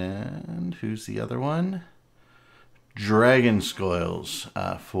and who's the other one? Dragon Scoils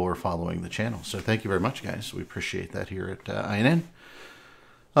for following the channel. So thank you very much, guys. We appreciate that here at INN.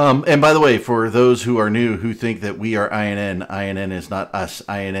 And by the way, for those who are new who think that we are INN, INN is not us.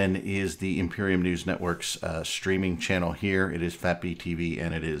 INN is the Imperium News Network's streaming channel here. It is FatBee TV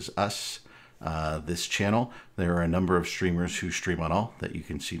and it is us, this channel. There are a number of streamers who stream on all that you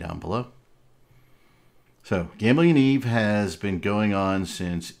can see down below. So, Gambling in EVE has been going on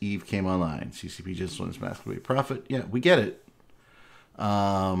since EVE came online. CCP just wants massively profit. Yeah, we get it.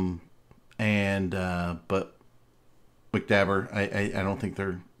 But McDabber, I don't think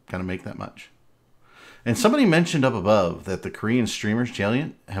they're gonna make that much. And somebody mentioned up above that the Korean streamers,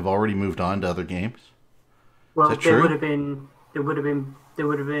 Jaliant, have already moved on to other games. Well, is that true?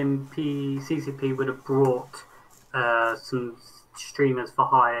 CCP would have brought some streamers for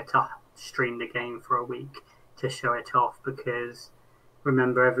hire to stream the game for a week to show it off, because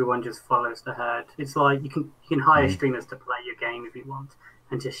remember, everyone just follows the herd. It's like you can hire streamers to play your game if you want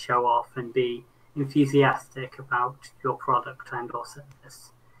and just show off and be enthusiastic about your product and or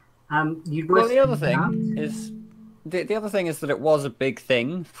service. The other thing is that it was a big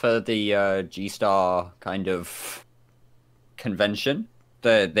thing for the G-Star kind of convention.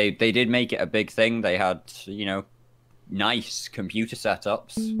 They did make it a big thing. They had, nice computer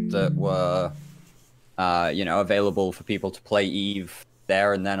setups that were available for people to play EVE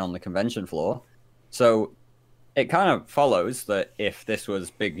there and then on the convention floor. So it kind of follows that if this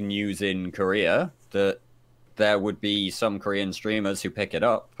was big news in Korea, that there would be some Korean streamers who pick it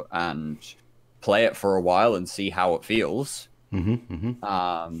up and play it for a while and see how it feels.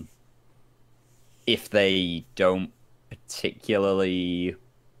 If they don't particularly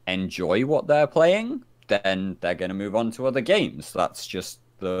enjoy what they're playing, then they're going to move on to other games. That's just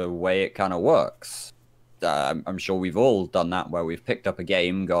the way it kind of works. I'm sure we've all done that, where we've picked up a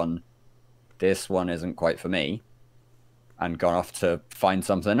game, gone, this one isn't quite for me, and gone off to find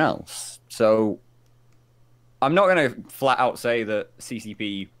something else. So I'm not going to flat out say that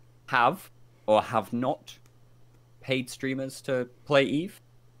CCP have or have not paid streamers to play EVE.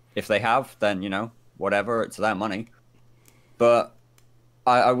 If they have, then, whatever, it's their money. But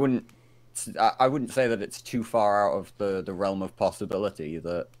I wouldn't say that it's too far out of the realm of possibility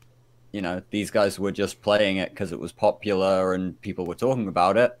that, these guys were just playing it because it was popular and people were talking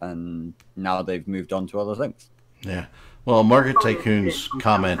about it, and now they've moved on to other things. Yeah. Well, Market Tycoon's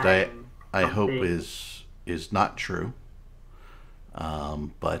comment, I hope is not true.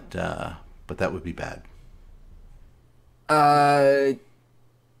 But that would be bad. That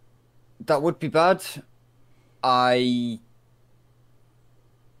would be bad. I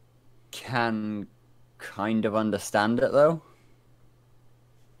can kind of understand it, though.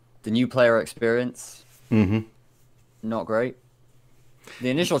 The new player experience, not great. The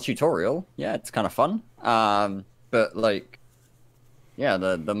initial tutorial, yeah, it's kind of fun. But the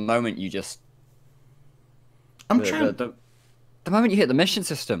moment you just... The moment you hit the mission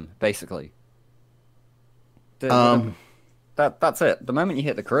system, basically. That's it. The moment you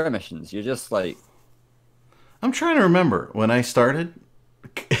hit the career missions, you're just like... I'm trying to remember when I started.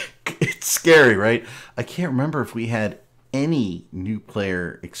 It's scary, right? I can't remember if we had any new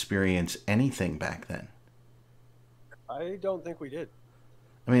player experience anything back then. I don't think we did.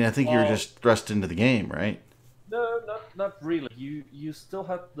 I mean, I think you were just thrust into the game, right? No, not really. You still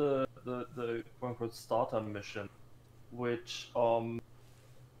had the quote-unquote starter mission, which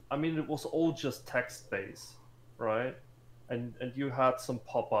it was all just text-based, right? And you had some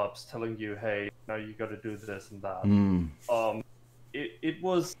pop-ups telling you, hey, now you got to do this and that. It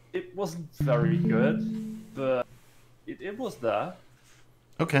wasn't very good, but it was there.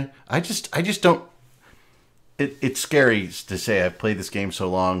 Okay, I just don't. It's scary to say I've played this game so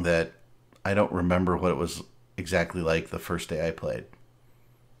long that I don't remember what it was exactly like the first day I played.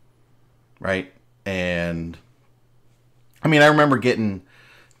 Right? And I mean, I remember getting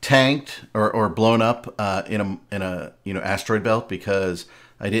tanked or blown up in a asteroid belt because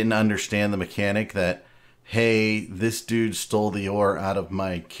I didn't understand the mechanic that, hey, this dude stole the ore out of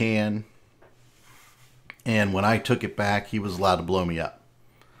my can, and when I took it back, he was allowed to blow me up.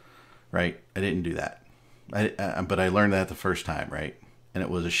 Right? I didn't do that. But I learned that the first time, right? And it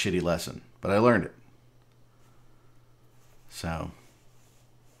was a shitty lesson, but I learned it. So,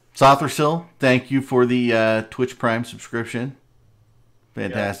 Sothersil, thank you for the Twitch Prime subscription.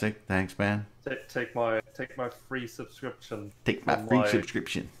 Fantastic. Yeah. Thanks, man. Take my free subscription. Take my free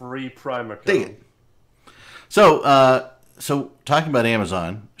subscription. Free Prime account. Take it. So talking about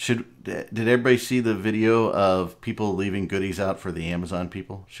Amazon, did everybody see the video of people leaving goodies out for the Amazon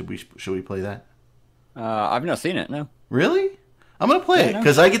people? Should we play that? I've not seen it. No. Really? I'm gonna play it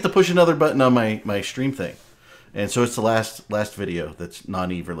because I get to push another button on my stream thing, and so it's the last video that's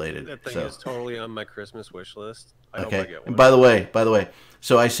non-Eve related. That thing is totally on my Christmas wish list. I okay. Hope I get one. And by the way,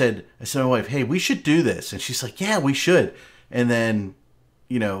 so I said to my wife, "Hey, we should do this," and she's like, "Yeah, we should." And then,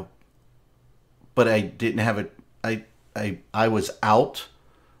 but I didn't have it. I was out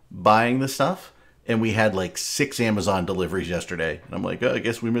buying the stuff, and we had like 6 Amazon deliveries yesterday, and I'm like, I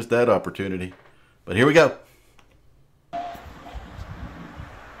guess we missed that opportunity. But here we go.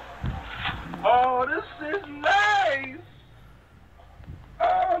 Oh, this is nice!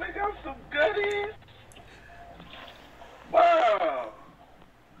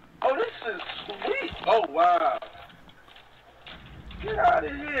 is sweet. Oh, wow. Get out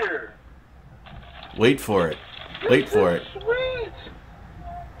of here. Wait for it. Wait for it. Sweet.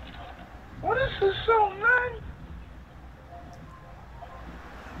 What is this so nice?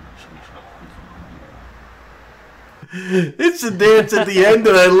 It's a dance at the end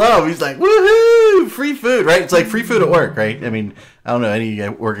that I love. He's like, woohoo, free food, right? It's like free food at work, right? I mean, I don't know, any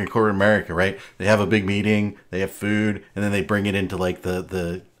work in corporate America, right? They have a big meeting, they have food, and then they bring it into like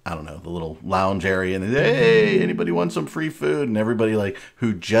the I don't know, the little lounge area, and they, hey, anybody want some free food? And everybody like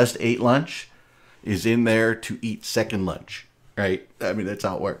who just ate lunch is in there to eat second lunch, right? I mean, that's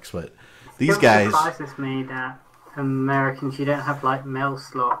how it works. But these guys. It surprises me that Americans, you don't have like mail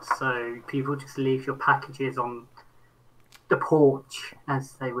slots, so people just leave your packages on the porch,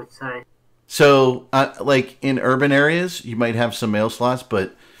 as they would say. So, like in urban areas, you might have some mail slots,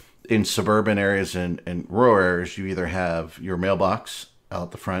 but in suburban areas and rural areas, you either have your mailbox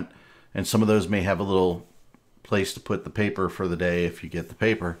out the front, and some of those may have a little place to put the paper for the day if you get the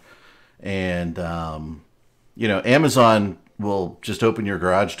paper. And, you know, Amazon will just open your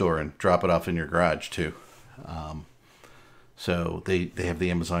garage door and drop it off in your garage too. So they have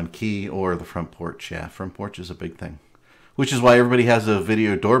the Amazon key or the front porch. Yeah, front porch is a big thing. Which is why everybody has a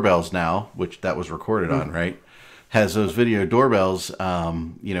video doorbells now, which that was recorded on, right? Has those video doorbells,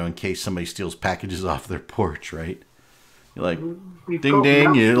 you know, in case somebody steals packages off their porch, right? You're like, ding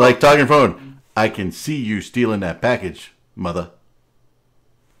ding, you're like talking phone. I can see you stealing that package, mother.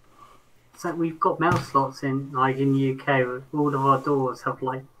 So we've got mail slots in, like in the UK, all of our doors have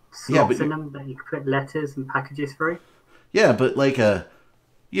like slots in them that you can put letters and packages through. Yeah, but like a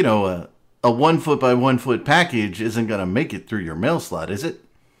 1 foot by 1 foot package isn't going to make it through your mail slot, is it?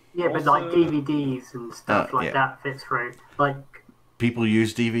 Yeah, but like DVDs and stuff like that fits through. Like people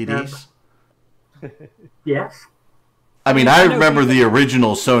use DVDs? Yes. I mean, I remember the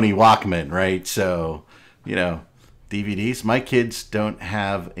original Sony Walkman, right? So, you know, DVDs. My kids don't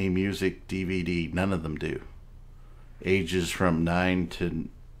have a music DVD. None of them do. Ages from 9 to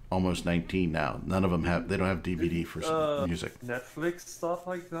almost 19 now. None of them have. They don't have DVD for music. Netflix stuff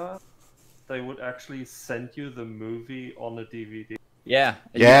like that. They would actually send you the movie on a DVD. Yeah,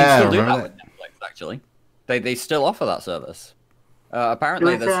 yeah, you can still do that with Netflix. Actually, they still offer that service.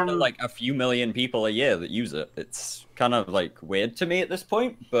 Apparently, there's still like a few million people a year that use it. It's kind of like weird to me at this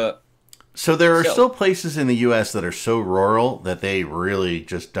point, but so there are still places in the U.S. that are so rural that they really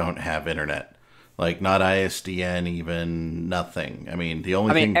just don't have internet. Like not ISDN, even nothing. I mean, the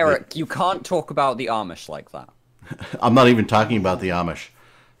only thing. Eric, you can't talk about the Amish like that. I'm not even talking about the Amish.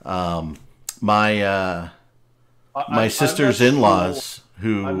 My sister's in-laws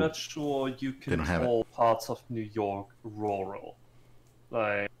who I'm not sure you can call parts of New York rural.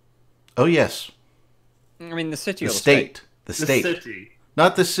 Like, oh yes. I mean the city, the or state, the city,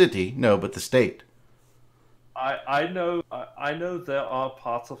 not the city. No, but the state. I know there are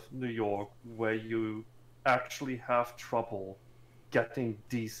parts of New York where you actually have trouble getting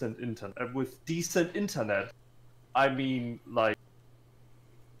decent internet. And with decent internet, I mean like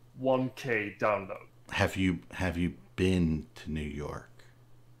 1K download. Have you been to New York?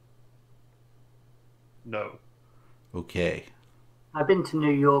 No. Okay. I've been to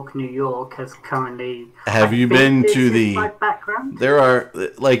New York as currently. Have you been to the? My background. There are,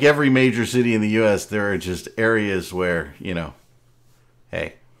 like every major city in the U.S., there are just areas where, you know,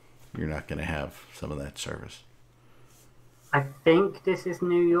 hey, you're not going to have some of that service. I think this is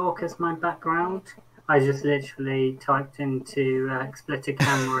New York as my background. I just literally typed into Splitter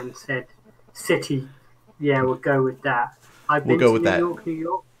Camera and said city. Yeah, we'll go with that. I've been to New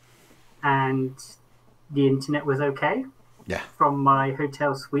York, and the internet was okay. Yeah. From my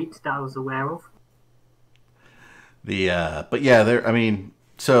hotel suite that I was aware of. But yeah, there. I mean,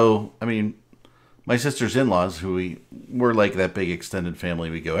 my sister's in-laws, who we're like that big extended family.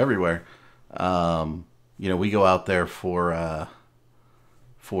 We go everywhere. You know, we go out there for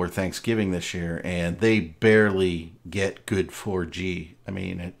Thanksgiving this year, and they barely get good 4G. I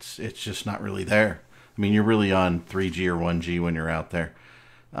mean, it's just not really there. I mean, you're really on 3G or 1G when you're out there.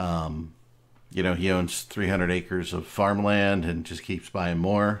 You know, he owns 300 acres of farmland and just keeps buying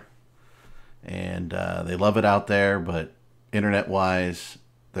more. And they love it out there, but internet-wise,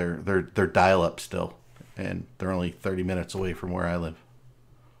 they're dial-up still, and they're only 30 minutes away from where I live.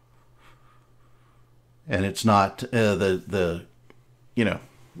 And it's not the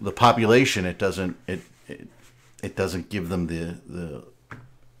population. It doesn't give them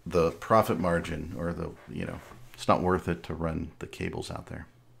the profit margin, or it's not worth it to run the cables out there.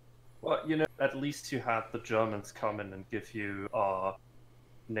 Well, at least you had the Germans come in and give you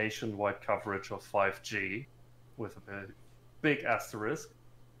nationwide coverage of 5G with a big asterisk.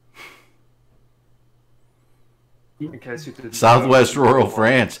 In case you didn't Southwest rural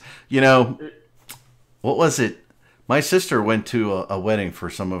France. You know, what was it? My sister went to a wedding for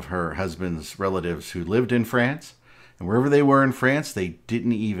some of her husband's relatives who lived in France. And wherever they were in France, they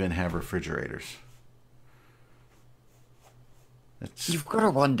didn't even have refrigerators. You've got to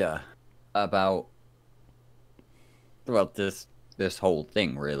wonder about, well, this whole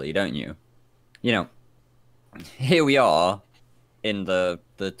thing, really, don't you? You know, here we are in the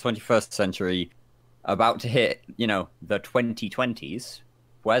 21st century, about to hit, you know, the 2020s.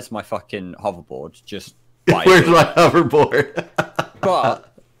 Where's my fucking hoverboard? Just where's my hoverboard?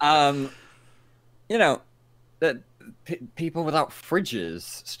 But you know, people without fridges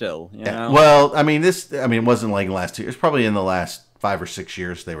still. You know? Well, I mean, it wasn't like last 2 years. Probably in the last 5 or 6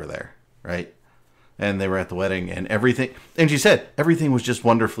 years they were there, right? And they were at the wedding, and everything. And she said everything was just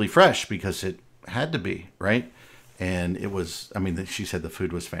wonderfully fresh because it had to be, right? And it was. I mean, she said the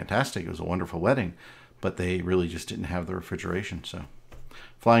food was fantastic. It was a wonderful wedding, but they really just didn't have the refrigeration. So,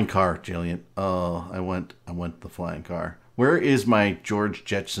 flying car, Jillian. Oh, I want the flying car. Where is my George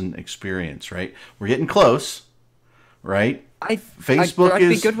Jetson experience? Right, we're getting close, right? Facebook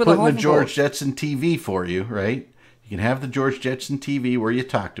is putting the George Jetson TV for you, right? You can have the George Jetson TV where you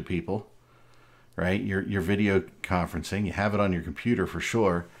talk to people, right? Your video conferencing. You have it on your computer for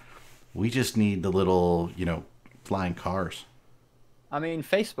sure. We just need the little, you know, flying cars. I mean,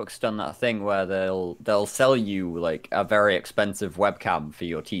 Facebook's done that thing where they'll sell you like a very expensive webcam for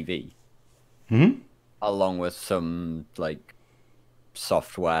your TV, along with some like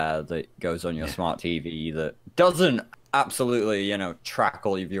software that goes on your smart TV that doesn't absolutely, you know, track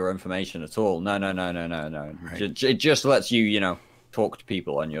all of your information at all. No. Right. It just lets you, you know, talk to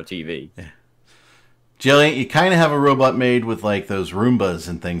people on your TV. Yeah. Jillian, you kind of have a robot made with like those Roombas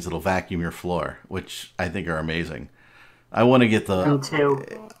and things that'll vacuum your floor, which I think are amazing. I want to get the until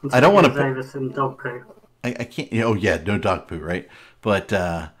I don't want to put over some dog poo. I can't. Oh yeah, no dog poo, right? But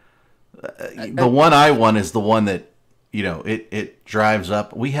the one I want is the one that, you know, it drives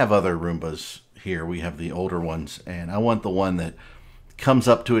up. We have other Roombas here. We have the older ones, and I want the one that comes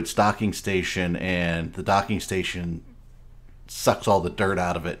up to its docking station, and the docking station sucks all the dirt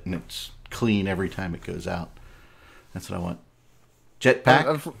out of it, and it's clean every time it goes out. That's what I want.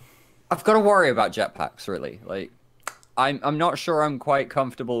 Jetpack? I've got to worry about jetpacks, really. Like, I'm not sure I'm quite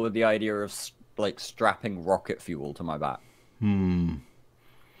comfortable with the idea of like strapping rocket fuel to my back.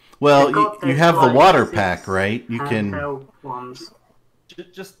 Well, you have the water pack, right? You can.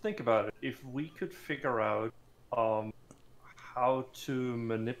 Just think about it. If we could figure out how to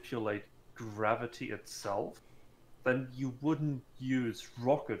manipulate gravity itself, then you wouldn't use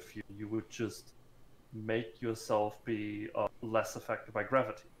rocket fuel. You would just make yourself be less affected by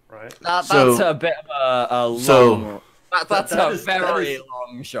gravity, right? That's a bit of a long... That's a very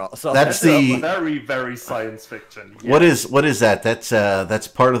long shot. So that's the very, very science fiction. Yes. What is that? That's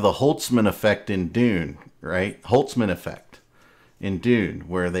part of the Holtzman effect in Dune, right? Holtzman effect in Dune,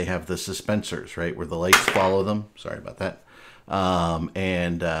 where they have the suspensors, right, where the lights follow them. Sorry about that.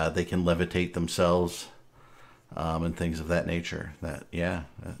 And they can levitate themselves, and things of that nature. That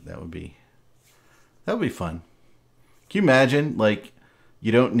would be fun. Can you imagine? Like,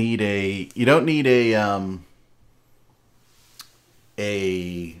 you don't need a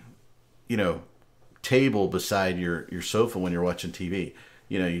you know, table beside your sofa when you're watching TV.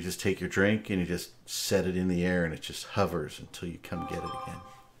 You know, you just take your drink and you just set it in the air and it just hovers until you come get it again.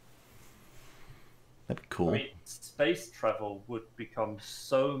 That'd be cool. I mean, space travel would become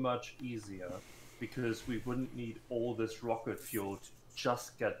so much easier because we wouldn't need all this rocket fuel to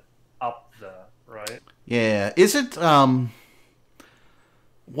just get up there, right? Yeah.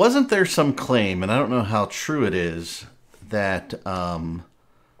 Wasn't there some claim, and I don't know how true it is, that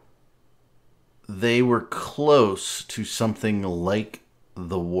they were close to something like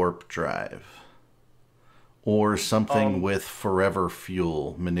the warp drive or something with forever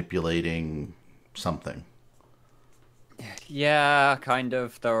fuel manipulating something? Yeah, kind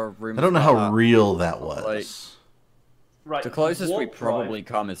of. There are rumors. I don't know how real that was. Like, right. The closest we probably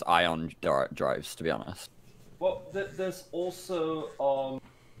come is ion drives, to be honest. Well, there's also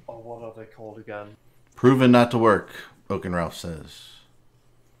what are they called again? Proven not to work, Oaken Ralph says.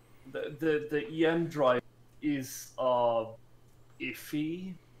 The EM drive is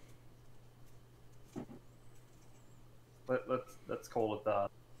iffy. Let's call it that.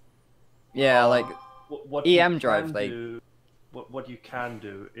 Yeah, like what EM drive. What you can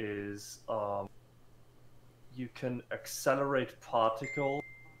do is you can accelerate particles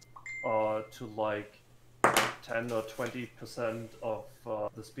to like 10 or 20% of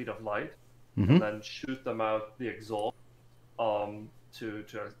the speed of light, and then shoot them out the exhaust to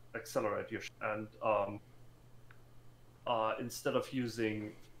accelerate your and instead of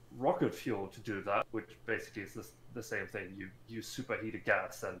using rocket fuel to do that, which basically is the same thing, you use superheated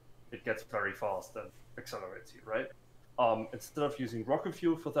gas and it gets very fast and accelerates you, right? Instead of using rocket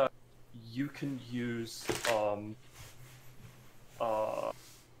fuel for that, you can use an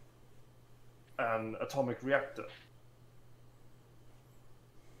atomic reactor.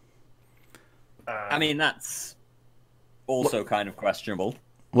 I mean, that's also kind of questionable.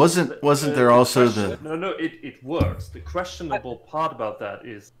 Wasn't there also the... No, it works. The questionable part about that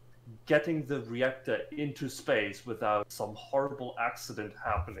is getting the reactor into space without some horrible accident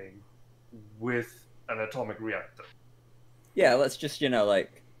happening with an atomic reactor. Yeah, let's just,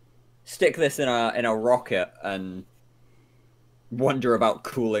 like, stick this in a rocket and wonder about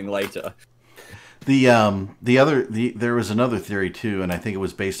cooling later. There was another theory too, and I think it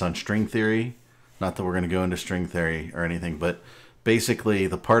was based on string theory. Not that we're going to go into string theory or anything, but basically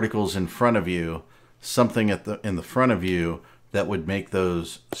the particles in front of you, something in the front of you that would make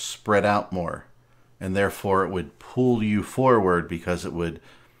those spread out more, and therefore it would pull you forward because it would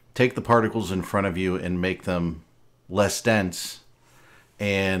take the particles in front of you and make them less dense,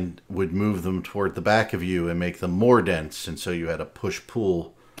 and would move them toward the back of you and make them more dense, and so you had a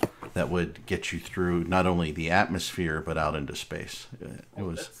push-pull that would get you through not only the atmosphere but out into space. It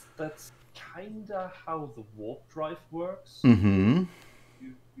was that's kinda how the warp drive works. Mm-hmm.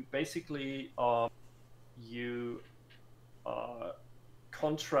 You basically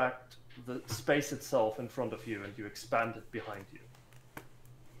contract the space itself in front of you and you expand it behind you,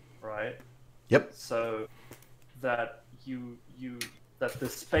 right? Yep. So that that the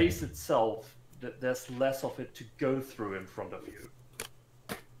space itself, that there's less of it to go through in front of you.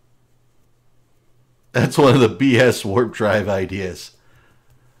 That's one of the BS warp drive ideas.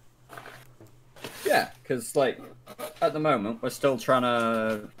 Yeah, because, like, at the moment, we're still trying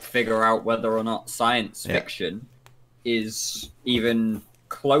to figure out whether or not science fiction is even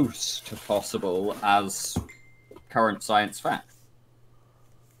close to possible as current science fact.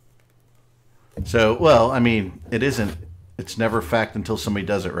 So, well, I mean, it isn't. It's never fact until somebody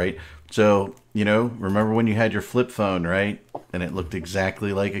does it, right? So, remember when you had your flip phone, right? And it looked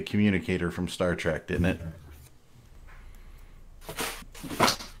exactly like a communicator from Star Trek, didn't it?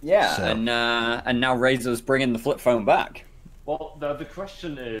 Yeah, so. And now Razer's bringing the flip phone back. Well, the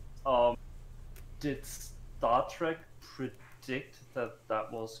question is, did Star Trek predict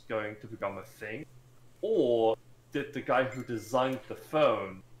that was going to become a thing? Or did the guy who designed the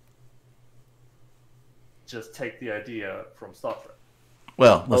phone just take the idea from Star Trek?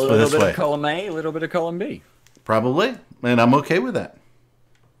 Well, let's put it this way. A little bit of column A, a little bit of column B. Probably, and I'm okay with that.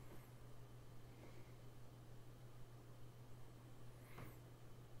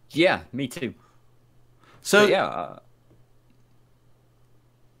 Yeah, me too. So but yeah,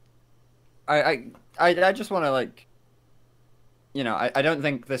 I just want to, like, I don't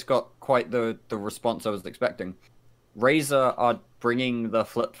think this got quite the response I was expecting. Razer are bringing the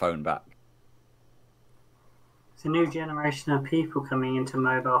flip phone back. It's a new generation of people coming into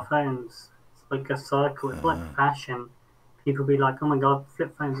mobile phones. It's like a cycle. It's like fashion. People be like, "Oh my god,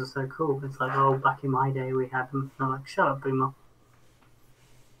 flip phones are so cool." It's like, "Oh, back in my day we had them." And I'm like, "Shut up, boomer."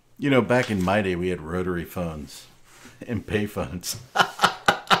 Back in my day we had rotary phones and pay phones.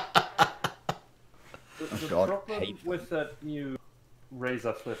 The problem with that new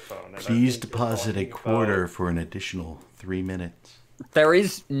Razer flip phone. Please deposit a quarter for an additional 3 minutes. There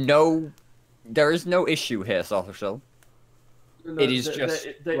is no issue here, Sothashell. No, it is just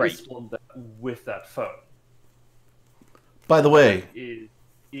there is one with that phone. By the way,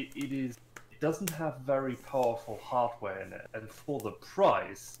 it doesn't have very powerful hardware in it, and for the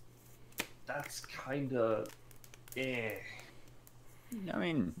price, that's kind of I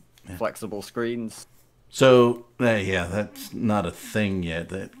mean, flexible screens. So, yeah, that's not a thing yet.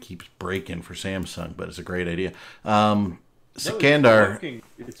 That keeps breaking for Samsung, but it's a great idea. Sikandar... No,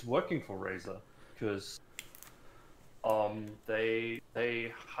 it's working for Razer, because they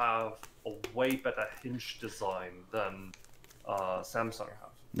have a way better hinge design than Samsung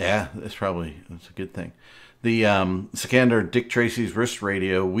have. Yeah, that's a good thing. The Sikandar Dick Tracy's wrist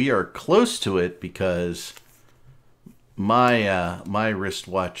radio, we are close to it because my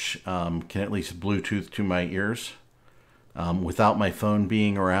wristwatch can at least Bluetooth to my ears without my phone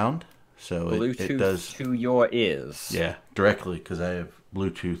being around. So Bluetooth it does to your ears. Yeah, directly, because I have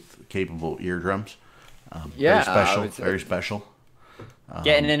Bluetooth capable eardrums. Yeah, very special.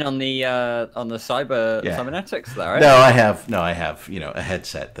 Getting in on the cybernetics there. Right? No, I have a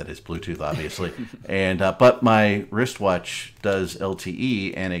headset that is Bluetooth, obviously, and but my wristwatch does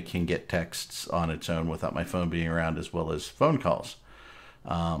LTE and it can get texts on its own without my phone being around, as well as phone calls.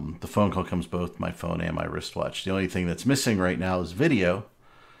 The phone call comes both my phone and my wristwatch. The only thing that's missing right now is video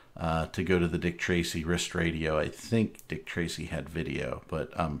to go to the Dick Tracy wrist radio. I think Dick Tracy had video, but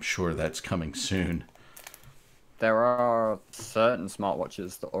I'm sure that's coming soon. There are certain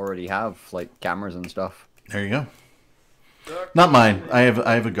smartwatches that already have like cameras and stuff. There you go. Not mine. I have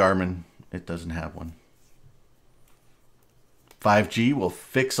a Garmin. It doesn't have one. 5G will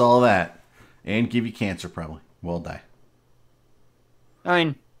fix all that and give you cancer probably. We'll die. I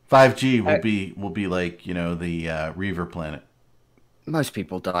mean, 5G will be like, you know, the Reaver planet. Most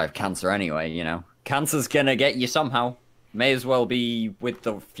people die of cancer anyway, you know. Cancer's gonna get you somehow. May as well be with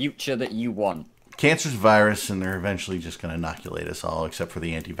the future that you want. Cancer's a virus, and they're eventually just going to inoculate us all, except for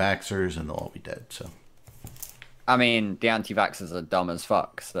the anti-vaxxers, and they'll all be dead, so. I mean, the anti-vaxxers are dumb as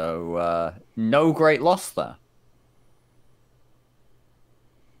fuck, so no great loss there.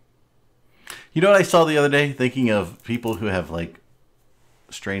 You know what I saw the other day? Thinking of people who have, like,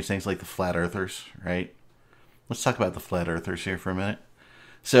 strange things like the flat earthers, right? Let's talk about the flat earthers here for a minute.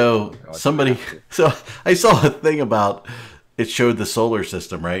 So, so I saw a thing about... It showed the solar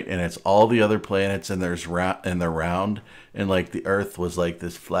system, right? And it's all the other planets, and they're round, and like the Earth was like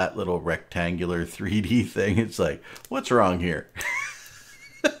this flat little rectangular 3D thing. It's like, what's wrong here?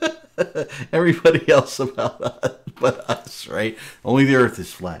 Everybody else but us, right? Only the Earth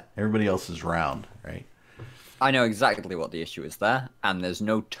is flat. Everybody else is round, right? I know exactly what the issue is there, and there's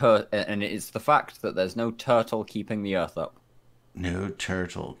no and it's the fact that there's no turtle keeping the Earth up. No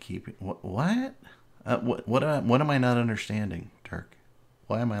turtle keeping what? What am I not understanding, Turk?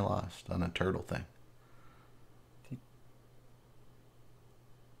 Why am I lost on a turtle thing?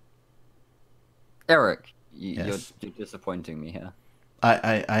 Eric, yes. you're disappointing me here.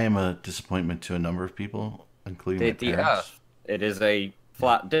 I am a disappointment to a number of people, including my parents. The Earth. It is a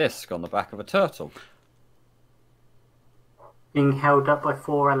flat disc on the back of a turtle. Being held up by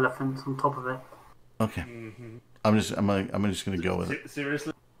 4 elephants on top of it. Okay. I'm just gonna go with it.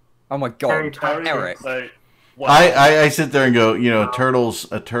 Seriously? Oh my god, Eric. Like, I sit there and go, you know,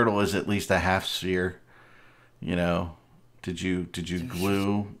 a turtle is at least a half sphere. You know, did you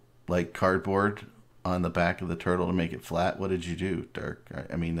glue like cardboard on the back of the turtle to make it flat? What did you do, Dirk?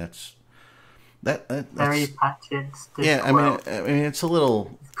 I mean, that's very patched. Yeah, I mean, it's a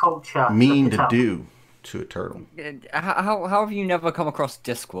little mean to do to a turtle. How have you never come across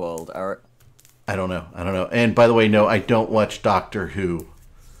Discworld, Eric? I don't know. And by the way, no, I don't watch Doctor Who.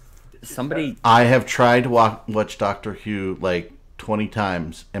 I have tried to watch Doctor Who like 20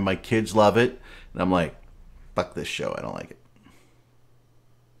 times, and my kids love it, and I'm like, fuck this show, I don't like it.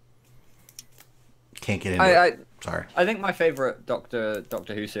 Can't get into it. Sorry. I think my favorite Doctor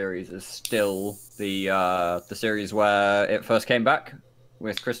Who series is still the series where it first came back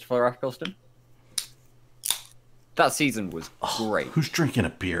with Christopher Eccleston. That season was great. Who's drinking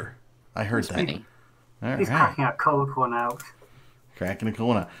a beer? I heard that. Me. He's cracking a cold one out. Cracking a cold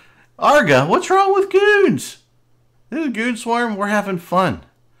one out. Arga, what's wrong with goons? This is a goon swarm. We're having fun.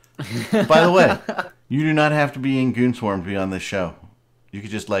 By the way, you do not have to be in goon swarm to be on this show. You could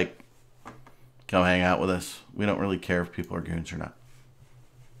just like come hang out with us. We don't really care if people are goons or not.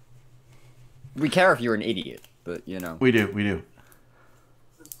 We care if you're an idiot, but you know. We do.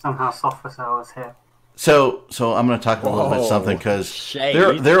 Somehow Sophocles was here. So I'm going to talk a little bit something because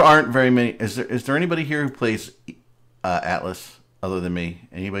there aren't very many. Is there anybody here who plays Atlas? Other than me,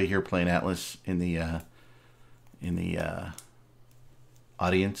 anybody here playing Atlas in the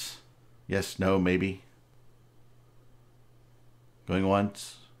audience? Yes, no, maybe. Going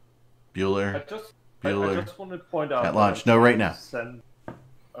once. Bueller. I just want to point out at launch. No, right now. Send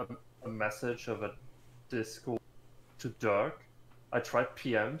a message of a Discord to Dirk. I tried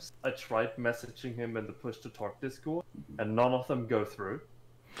PMs. I tried messaging him in the push to talk Discord, and none of them go through.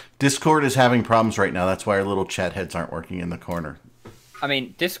 Discord is having problems right now. That's why our little chat heads aren't working in the corner. I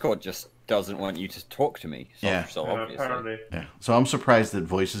mean, Discord just doesn't want you to talk to me. So obviously. Apparently. Yeah. So I'm surprised that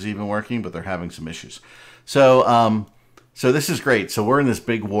voice is even working, but they're having some issues. So so this is great. So we're in this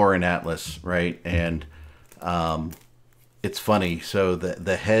big war in Atlas, right? And it's funny. So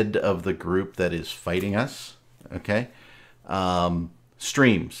the head of the group that is fighting us, okay,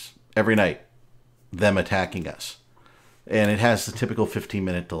 streams every night them attacking us. And it has the typical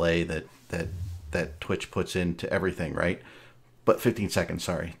 15-minute delay that Twitch puts into everything, right? But 15 seconds,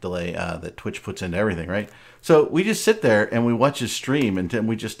 delay that Twitch puts into everything, right? So we just sit there and we watch his stream, and then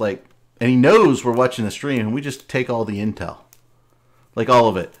we just like, and he knows we're watching the stream, and we just take all the intel, like all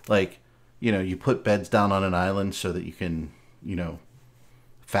of it. Like, you know, you put beds down on an island so that you can, you know,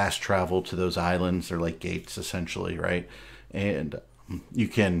 fast travel to those islands. They're like gates essentially, right? And you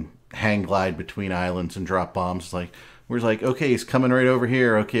can hang glide between islands and drop bombs. Like, We're like, okay, he's coming right over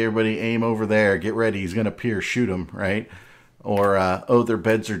here. Okay, everybody aim over there. Get ready. He's going to appear. Shoot him, right? Or, oh, their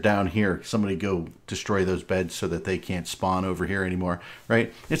beds are down here. Somebody go destroy those beds so that they can't spawn over here anymore,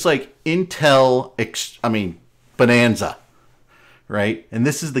 right? It's like Intel, Bonanza, right? And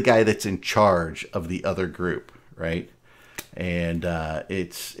this is the guy that's in charge of the other group, right? And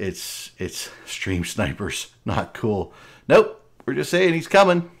it's stream snipers. Not cool. Nope. We're just saying he's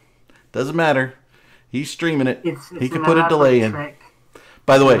coming. Doesn't matter. He's streaming it. He could put a delay in.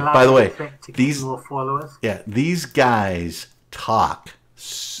 By the way, these guys talk.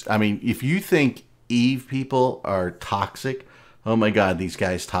 I mean, if you think Eve people are toxic, oh my God, these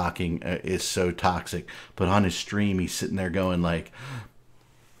guys talking is so toxic. But on his stream, he's sitting there going like,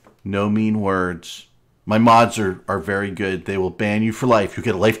 no mean words. My mods are very good. They will ban you for life. You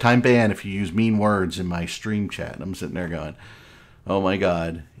get a lifetime ban if you use mean words in my stream chat. And I'm sitting there going, oh my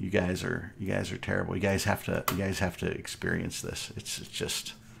God, you guys are terrible. You guys have to experience this. It's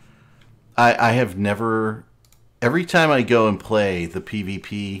just, I have never. Every time I go and play the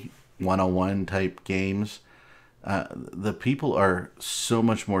PvP 101 type games, the people are so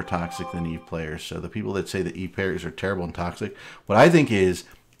much more toxic than Eve players. So the people that say that Eve players are terrible and toxic, what I think is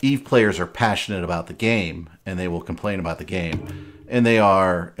Eve players are passionate about the game and they will complain about the game, and they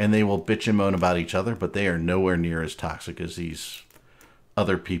will bitch and moan about each other, but they are nowhere near as toxic as these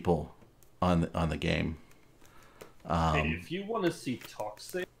other people on the game. Hey, if you want to see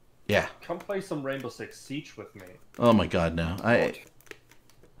toxic, yeah, come play some Rainbow Six Siege with me. Oh my God, no!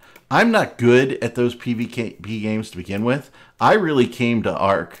 I'm not good at those PvP games to begin with. I really came to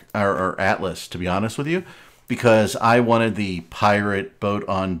Ark or Atlas, to be honest with you, because I wanted the pirate boat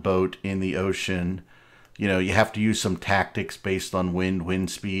on boat in the ocean. You know, you have to use some tactics based on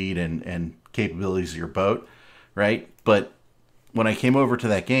wind speed, and capabilities of your boat, right? But when I came over to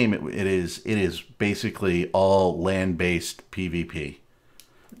that game, it is basically all land-based PvP.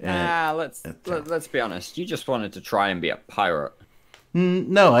 Let's be honest. You just wanted to try and be a pirate.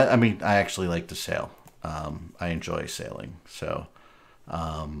 No, I mean, I actually like to sail. I enjoy sailing. So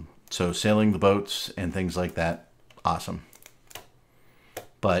sailing the boats and things like that, awesome.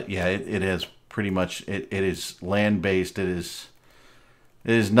 But yeah, it is pretty much, it is land-based. It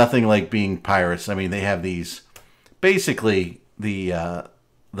is nothing like being pirates. I mean, they have these, basically the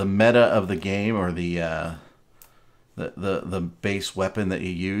meta of the game, or the base weapon that you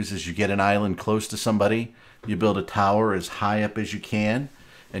use is you get an island close to somebody, you build a tower as high up as you can,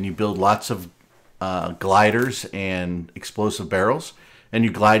 and you build lots of gliders and explosive barrels, and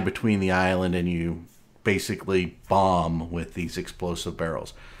you glide between the island and you basically bomb with these explosive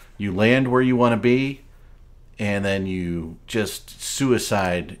barrels. You land where you want to be, and then you just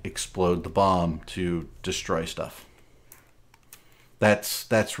suicide explode the bomb to destroy stuff.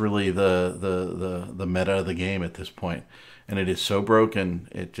 That's really the meta of the game at this point, and it is so broken.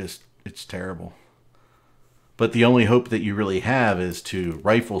 It's terrible. But the only hope that you really have is to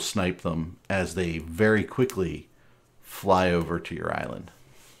rifle snipe them as they very quickly fly over to your island.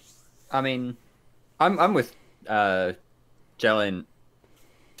 I mean, I'm with Jelen.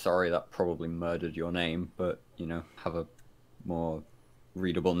 Sorry, that probably murdered your name, but you know, have a more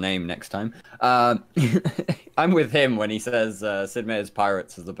readable name next time. I'm with him when he says Sid Meier's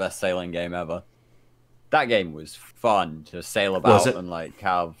Pirates is the best sailing game ever. That game was fun to sail about and like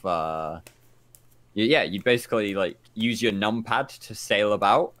have you basically like use your numpad to sail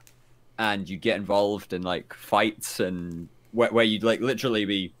about, and you get involved in like fights and where you'd like literally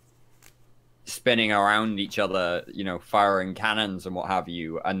be spinning around each other, you know, firing cannons and what have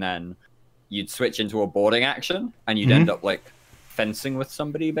you, and then you'd switch into a boarding action and you'd end up like fencing with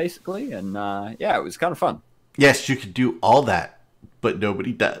somebody basically, and yeah, it was kind of fun. Yes, you could do all that, but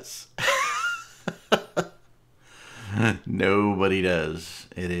nobody does. Nobody does.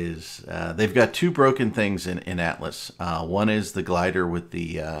 It is they've got two broken things in Atlas. One is the glider with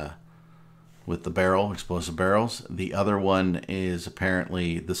the barrel, explosive barrels. The other one is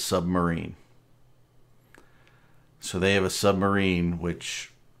apparently the submarine. So they have a submarine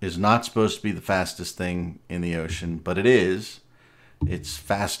which is not supposed to be the fastest thing in the ocean, but it is. It's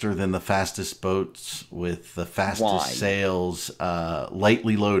faster than the fastest boats with the fastest sails,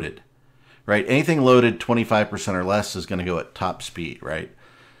 lightly loaded, right? Anything loaded 25% or less is going to go at top speed, right?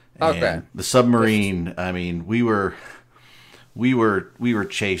 Okay. And the submarine, I mean, we were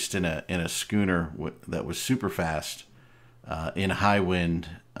chased in a schooner that was super fast in high wind,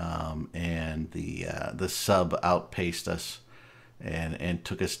 and the sub outpaced us and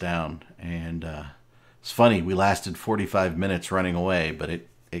took us down, and it's funny, we lasted 45 minutes running away, but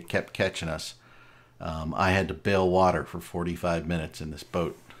it kept catching us. I had to bail water for 45 minutes in this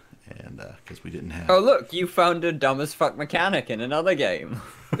boat, and because we didn't have. Oh look, you found a dumb as fuck mechanic in another game.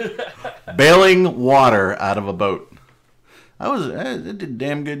 Bailing water out of a boat. It did a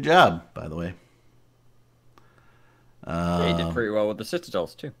damn good job, by the way. Yeah, you did pretty well with the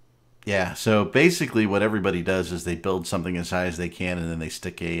citadels too. Yeah, so basically what everybody does is they build something as high as they can, and then they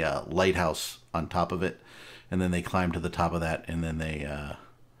stick a lighthouse on top of it, and then they climb to the top of that, and then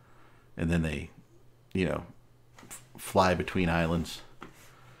they, you know, fly between islands.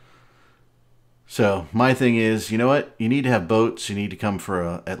 So my thing is, you know what? You need to have boats. You need to come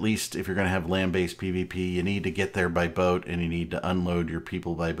for at least if you're going to have land-based PvP, you need to get there by boat, and you need to unload your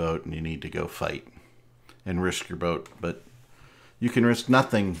people by boat, and you need to go fight and risk your boat. But you can risk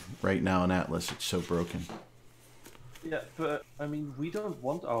nothing right now in Atlas. It's so broken. Yeah, but I mean, we don't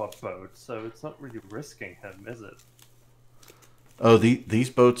want our boat, so it's not really risking him, is it? Oh,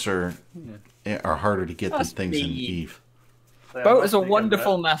 these boats are harder to get than things in Eve. Boat is a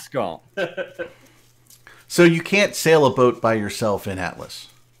wonderful mascot. So you can't sail a boat by yourself in Atlas.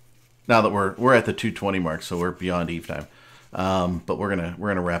 Now that we're at the 2:20 mark, so we're beyond Eve time. But we're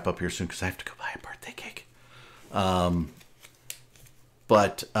gonna wrap up here soon because I have to go buy a birthday cake.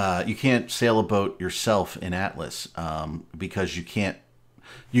 But you can't sail a boat yourself in Atlas because you can't.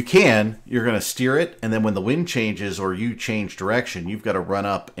 You're going to steer it, and then when the wind changes or you change direction, you've got to run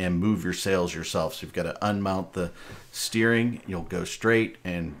up and move your sails yourself. So you've got to unmount the steering. You'll go straight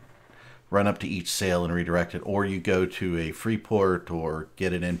and run up to each sail and redirect it. Or you go to a free port or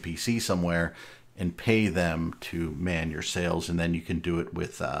get an NPC somewhere and pay them to man your sails, and then you can do it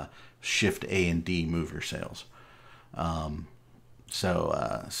with Shift A and D, move your sails.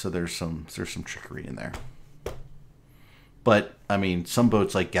 So there's some trickery in there. But, I mean, some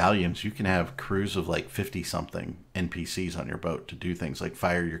boats like galleons, you can have crews of like 50-something NPCs on your boat to do things like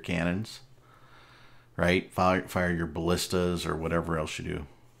fire your cannons, right? Fire your ballistas or whatever else you do.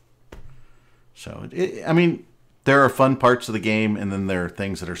 So, I mean, there are fun parts of the game, and then there are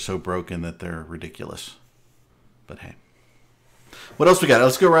things that are so broken that they're ridiculous. But hey. What else we got?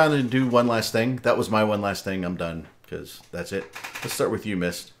 Let's go around and do one last thing. That was my one last thing. I'm done, because that's it. Let's start with you,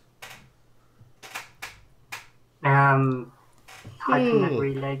 Mist. Hypernet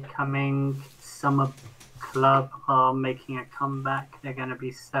Relay coming. Summer Club are making a comeback. They're going to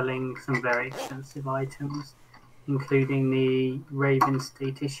be selling some very expensive items, including the Raven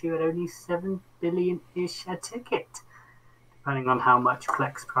State issue at only 7 billion-ish a ticket, depending on how much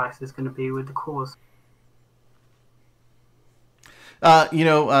flex price is going to be with the cause.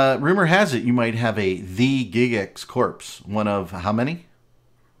 Rumor has it you might have the Gigex corpse. One of how many?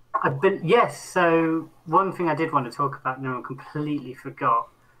 Yes, so one thing I did want to talk about, no one completely forgot,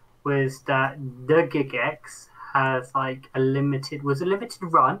 was that the Gigex has a limited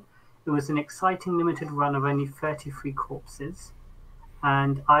run. It was an exciting limited run of only 33 corpses,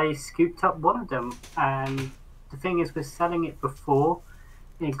 and I scooped up one of them. And the thing is, we're selling it before.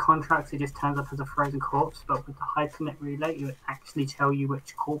 In contracts, it just turns up as a frozen corpse, but with the Hypernet Relay, it would actually tell you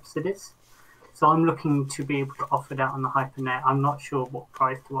which corpse it is. So I'm looking to be able to offer that on the Hypernet. I'm not sure what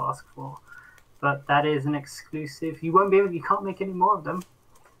price to ask for, but that is an exclusive. You can't make any more of them.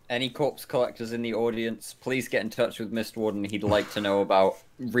 Any corpse collectors in the audience, please get in touch with Mist Warden. He'd like to know about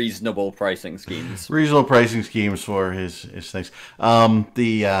reasonable pricing schemes. Reasonable pricing schemes for his things. I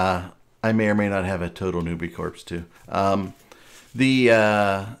may or may not have a total newbie corpse too.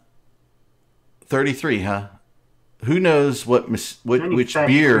 The 33, huh? Who knows which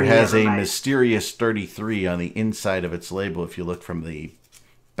beer has a mysterious 33 on the inside of its label if you look from the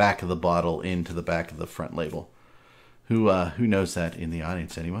back of the bottle into the back of the front label? Who knows that in the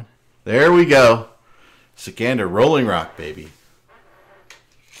audience? Anyone? There we go. Sikander Rolling Rock, baby.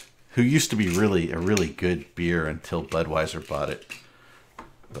 Who used to be a really good beer until Budweiser bought it.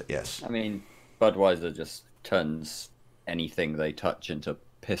 But yes. I mean, Budweiser just turns anything they touch into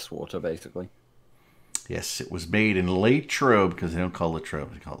piss water, basically. Yes, it was made in Latrobe, because they don't call it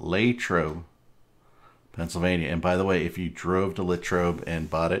Latrobe. They call it Latrobe, Pennsylvania. And by the way, if you drove to Latrobe and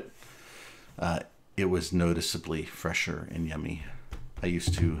bought it, it was noticeably fresher and yummy. I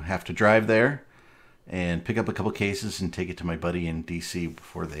used to have to drive there and pick up a couple cases and take it to my buddy in D.C.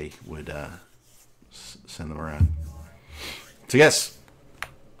 before they would send them around. So yes.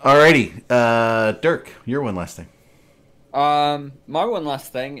 Alrighty. Dirk, your one last thing. My one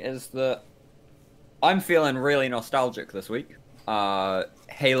last thing is that I'm feeling really nostalgic this week.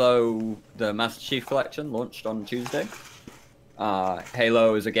 Halo, the Master Chief Collection, launched on Tuesday.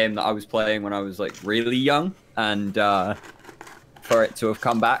 Halo is a game that I was playing when I was really young, and for it to have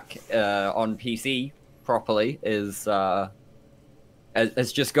come back on PC properly has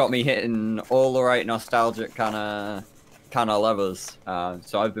just got me hitting all the right nostalgic kind of Canna Levers.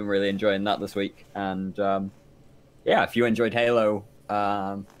 So I've been really enjoying that this week. And yeah, if you enjoyed Halo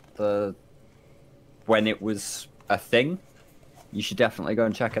when it was a thing, you should definitely go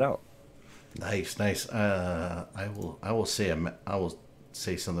and check it out. Nice. I will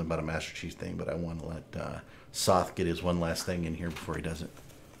say something about a Master Chief thing, but I want to let Soth get his one last thing in here before he does it.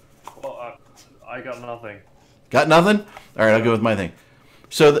 Well, I got nothing. Got nothing? All right, I'll go with my thing.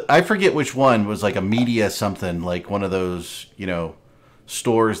 So I forget which one was like a media something, like one of those,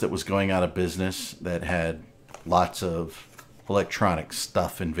 stores that was going out of business that had lots of electronic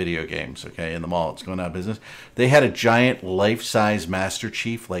stuff and video games, okay, in the mall. It's going out of business. They had a giant life-size Master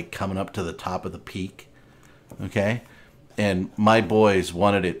Chief, like, coming up to the top of the peak, okay? And my boys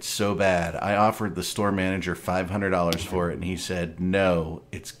wanted it so bad. I offered the store manager $500 for it, and he said, no,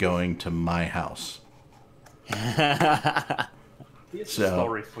 it's going to my house. Here's a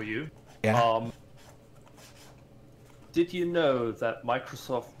story for you. Yeah. Did you know that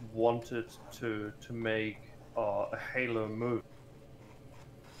Microsoft wanted to make a Halo movie?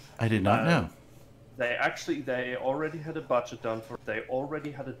 I did not know. They already had a budget done for it. They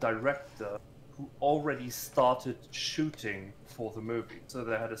already had a director who already started shooting for the movie. So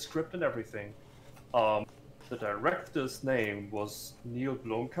they had a script and everything. The director's name was Neil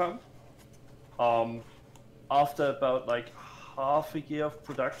Blomkamp. After about like half a year of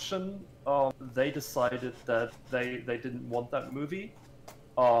production, they decided that they didn't want that movie.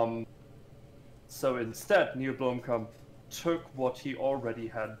 So instead, Neil Blomkamp took what he already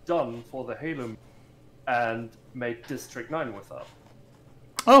had done for the Halo movie and made District 9 with that.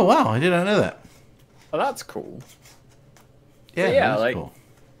 Oh wow, I did not know that. Oh, that's cool. Yeah, like cool.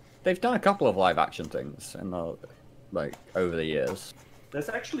 They've done a couple of live action things in the over the years. There's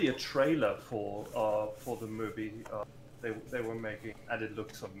actually a trailer for the movie they were making, and it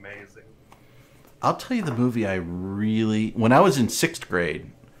looks amazing. I'll tell you the movie when I was in 6th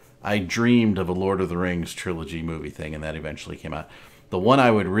grade, I dreamed of a Lord of the Rings trilogy movie thing, and that eventually came out. The one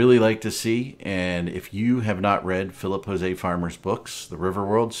I would really like to see, and if you have not read Philip Jose Farmer's books, the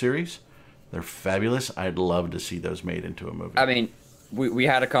Riverworld series, they're fabulous. I'd love to see those made into a movie. I mean, we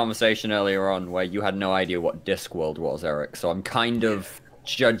had a conversation earlier on where you had no idea what Discworld was, Eric, so I'm kind of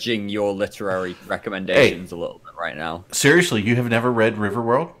judging your literary recommendations a little bit right now. Seriously, you have never read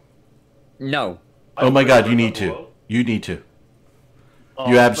Riverworld? No. Oh my god, you need to. You need to.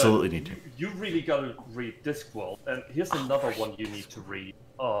 You absolutely need to. You really gotta read Discworld, and here's another one you need to read.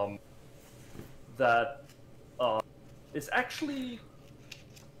 That is actually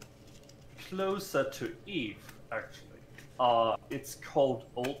closer to Eve, actually. It's called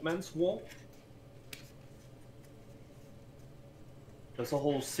Old Man's War. There's a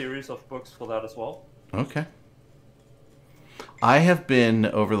whole series of books for that as well. Okay. I have been,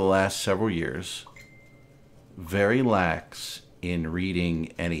 over the last several years, very lax in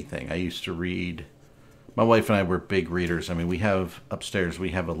reading anything. I used to read... My wife and I were big readers. I mean, we have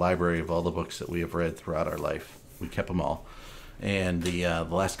a library of all the books that we have read throughout our life. We kept them all. And the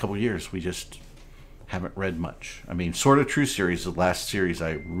last couple of years, we just haven't read much. I mean, Sword of Truth series, the last series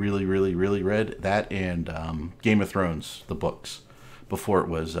I really, really, really read. That and Game of Thrones, the books, before it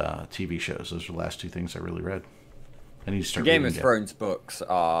was TV shows. Those are the last two things I really read. I need to start Game of Thrones books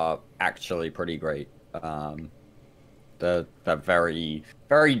are actually pretty great. They're very,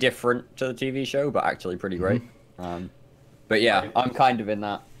 very different to the TV show, but actually pretty great. But yeah, I'm kind of in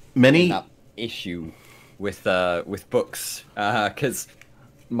that issue with books because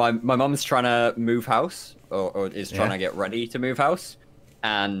my mum's trying to move house or is trying to get ready to move house,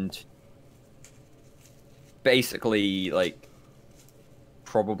 and basically like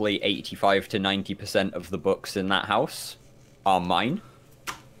probably 85 to 90% of the books in that house are mine.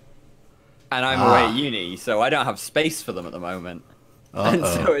 And I'm away at uni, so I don't have space for them at the moment. And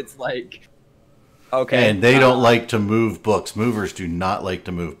so it's like, okay. And they don't like to move books. Movers do not like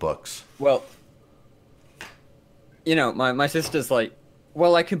to move books. Well, you know, my sister's like,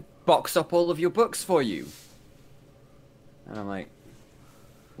 well, I could box up all of your books for you. And I'm like,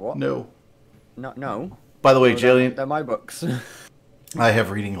 what? No. No. By the way, Jillian, they're my books. I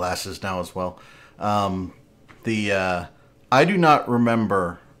have reading glasses now as well. I do not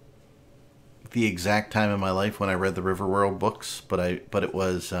remember the exact time in my life when I read the Riverworld books, but it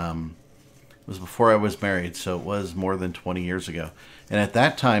was before I was married, so it was more than 20 years ago. And at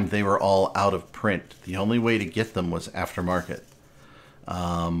that time, they were all out of print. The only way to get them was aftermarket.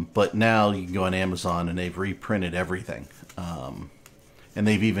 But now you can go on Amazon and they've reprinted everything. And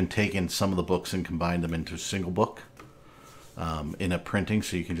they've even taken some of the books and combined them into a single book in a printing,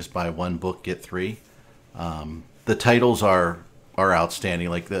 so you can just buy one book, get three. The titles are outstanding.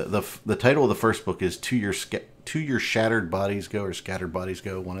 Like the title of the first book is To To Your Shattered Bodies Go or Scattered Bodies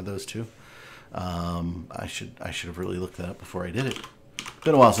Go, one of those two. I should have really looked that up before I did it.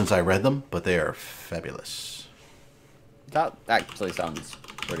 Been a while since I read them, but they are fabulous. That actually sounds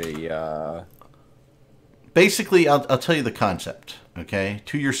pretty. Basically, I'll tell you the concept. Okay,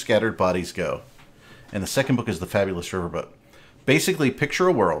 To Your Scattered Bodies Go, and the second book is The Fabulous Riverboat. Basically, picture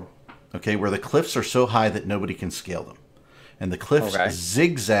a world, okay, where the cliffs are so high that nobody can scale them, and the cliffs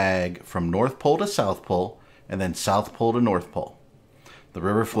zigzag from North Pole to South Pole, and then South Pole to North Pole. The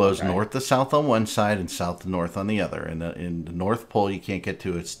river flows north to south on one side and south to north on the other. And in the North Pole, you can't get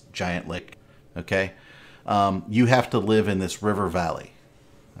to its giant lake. Okay, you have to live in this river valley.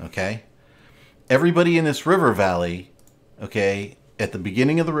 Okay, everybody in this river valley. Okay, at the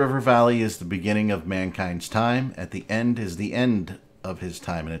beginning of the river valley is the beginning of mankind's time. At the end is the end of his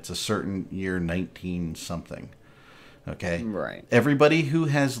time, and it's a certain year 19 something. Okay, right. Everybody who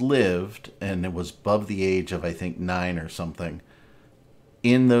has lived and it was above the age of I think 9 or something.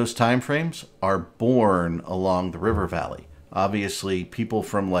 In those time frames are born along the river valley. Obviously, people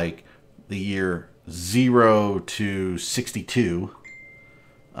from like the year 0 to 62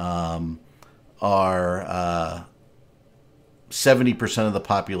 are 70% of the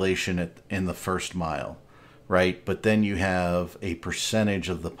population in the first mile, right? But then you have a percentage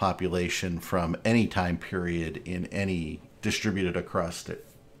of the population from any time period in any distributed across it,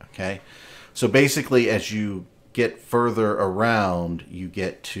 okay? So basically, as you get further around, you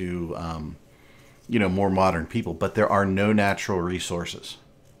get to, more modern people, but there are no natural resources.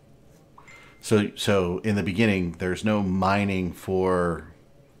 So in the beginning, there's no mining for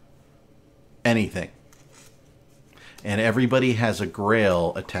anything. And everybody has a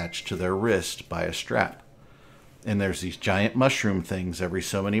grail attached to their wrist by a strap. And there's these giant mushroom things every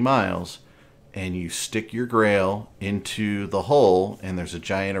so many miles, and you stick your grail into the hole, and there's a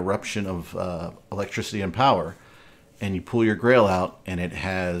giant eruption of electricity and power, and you pull your grail out, and it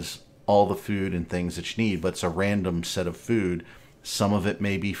has all the food and things that you need, but it's a random set of food. Some of it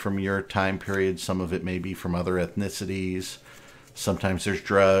may be from your time period, some of it may be from other ethnicities. Sometimes there's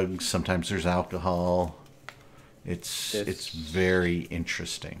drugs, sometimes there's alcohol. It's very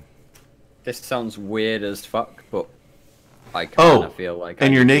interesting. This sounds weird as fuck, but I kind of feel like.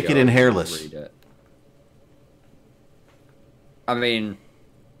 And you're naked and hairless. Read it. I mean,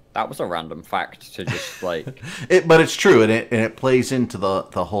 that was a random fact to just like. But it's true, and it plays into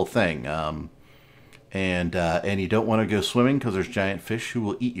the whole thing. And you don't want to go swimming because there's giant fish who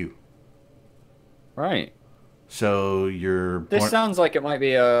will eat you. Right. So you're. This sounds like it might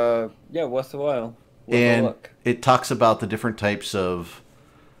be worth a while. And it talks about the different types of,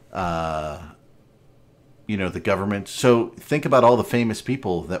 the government. So think about all the famous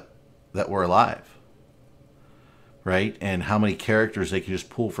people that were alive, right? And how many characters they can just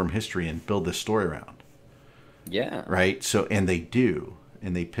pull from history and build this story around. Yeah. Right? So, and they do.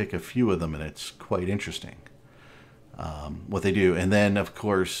 And they pick a few of them, and it's quite interesting what they do. And then, of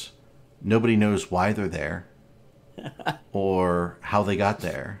course, nobody knows why they're there or how they got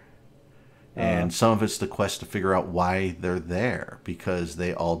there. And some of it's the quest to figure out why they're there, because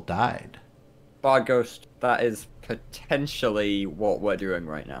they all died. Bard Ghost, that is potentially what we're doing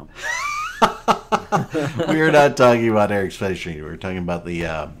right now. We are not talking about Eric's Fetish Stream. We're talking about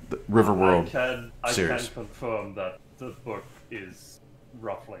the Riverworld series. I can confirm that the book is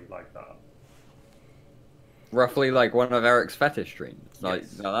roughly like that. Roughly like one of Eric's Fetish Streams.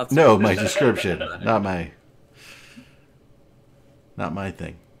 No, my description, not my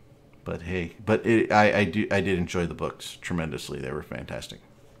thing. But hey, I did enjoy the books tremendously. They were fantastic.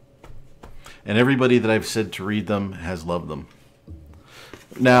 And everybody that I've said to read them has loved them.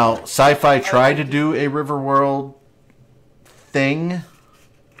 Now, Sci-Fi tried to do a Riverworld thing,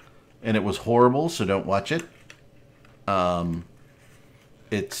 and it was horrible, so don't watch it.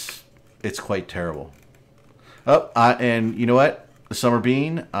 It's quite terrible. And you know what? Summer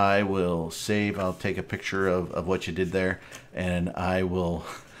Bean, I'll take a picture of what you did there, and I will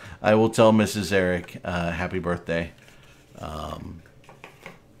tell Mrs. Eric happy birthday,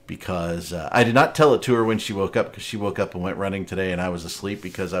 because I did not tell it to her when she woke up, because she woke up and went running today, and I was asleep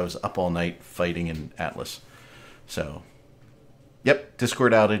because I was up all night fighting in Atlas. So, yep,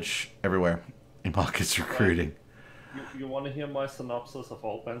 Discord outage everywhere. In Pockets recruiting. You want to hear my synopsis of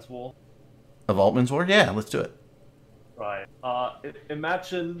Altman's War? Of Altman's War? Yeah, let's do it. Right.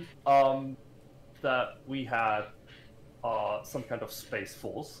 Imagine that we had some kind of space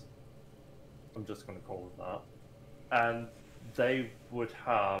force. I'm just going to call it that. And they would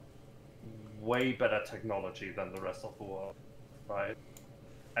have way better technology than the rest of the world, right?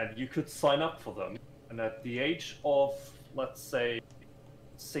 And you could sign up for them, and at the age of, let's say,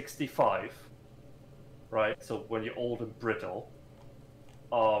 65, right? So when you're old and brittle,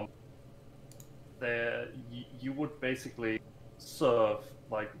 you would basically serve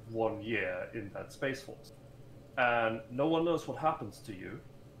like 1 year in that Space Force, and no one knows what happens to you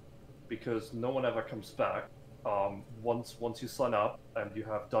because no one ever comes back. Once you sign up and you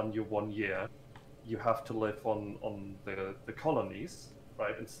have done your 1 year, you have to live on the colonies,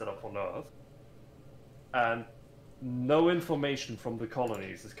 right, instead of on Earth, and no information from the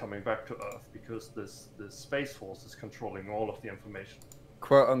colonies is coming back to Earth because this Space Force is controlling all of the information.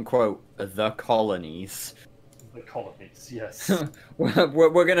 Quote unquote, the colonies. The colonies, yes.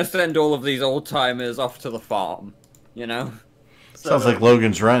 we're gonna send all of these old timers off to the farm, you know? Sounds like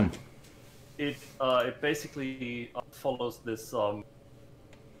Logan's Run. It basically follows this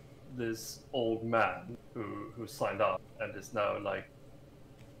this old man who signed up and is now like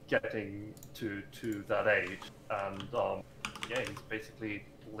getting to that age, and yeah, he's basically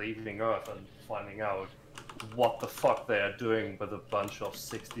leaving Earth and finding out what the fuck they are doing with a bunch of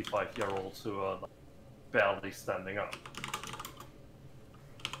 65-year-olds who are like, barely standing up.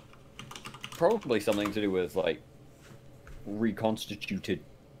 Probably something to do with like reconstituted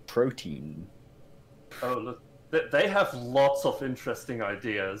protein. Oh, look, they have lots of interesting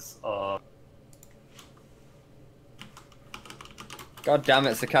ideas. God damn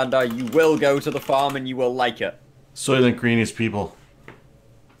it, Sikandar, you will go to the farm and you will like it. Soylent Green is people.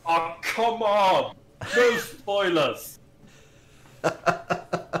 Oh, come on! No spoilers!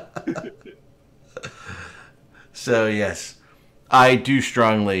 So, yes, I do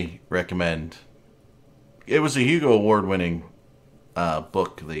strongly recommend. It was a Hugo Award-winning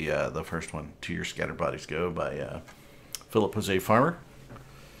book, the first one, To Your Scattered Bodies Go, by Philip Jose Farmer.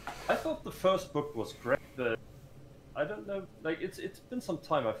 I thought the first book was great, but I don't know, like, it's been some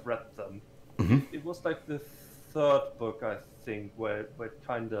time I've read them. Mm-hmm. It was like the third book, I think, where it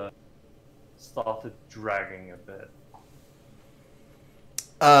kind of started dragging a bit.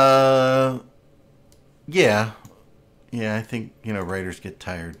 Yeah. Yeah, I think, writers get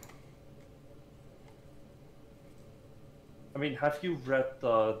tired. I mean, have you read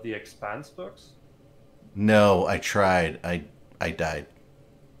the Expanse books? No, I tried. I died.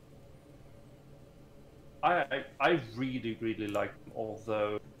 I really, really like them,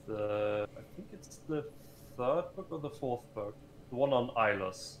 although I think it's the third book or the fourth book, the one on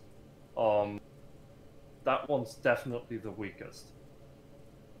Ilos. That one's definitely the weakest.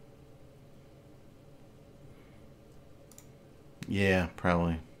 Yeah,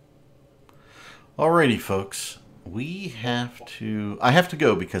 probably. Alrighty, folks. I have to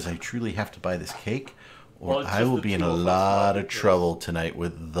go because I truly have to buy this cake, or Well, I will be in a lot of trouble tonight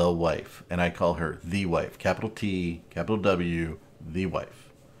with the wife. And I call her the wife. Capital T, capital W, the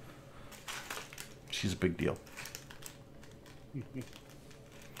wife. She's a big deal.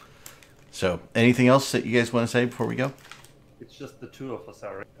 So, anything else that you guys want to say before we go? It's just the two of us,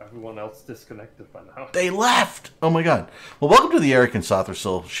 Eric. Everyone else disconnected by now. They left! Oh my god. Well, welcome to the Eric and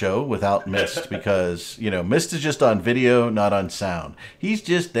Sothersil show without Mist, because, Mist is just on video, not on sound. He's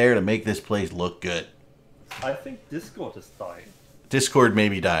just there to make this place look good. I think Discord is dying. Discord may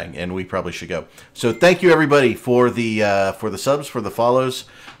be dying, and we probably should go. So thank you, everybody, for the subs, for the follows.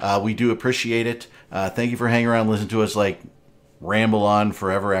 We do appreciate it. Thank you for hanging around, listening to us, ramble on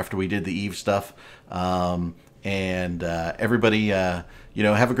forever after we did the Eve stuff. And everybody, have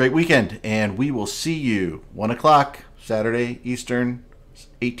a great weekend. And we will see you 1 o'clock Saturday Eastern,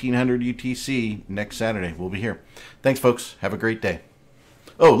 1800 UTC next Saturday. We'll be here. Thanks, folks. Have a great day.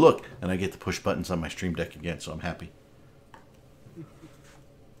 Oh, look, and I get to push buttons on my Stream Deck again, so I'm happy.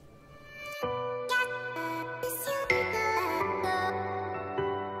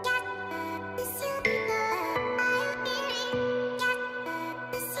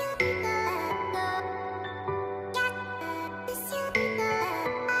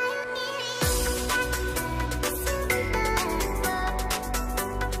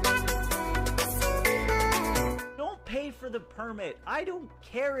 The permit. I don't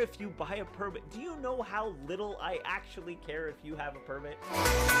care if you buy a permit. Do you know how little I actually care if you have a permit?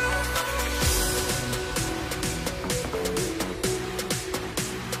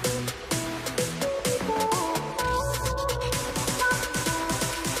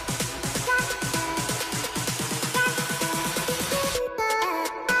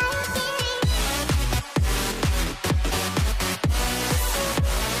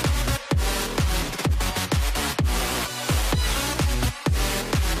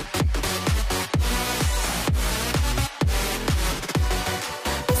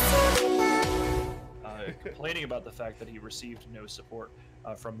 Complaining about the fact that he received no support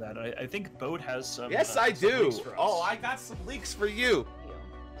from that. I think Bode has some. Yes, I some do. leaks for us. Oh, I got some leaks for you.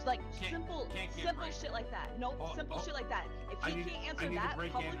 Like simple shit like that. Nope, simple shit like that. If he can't answer that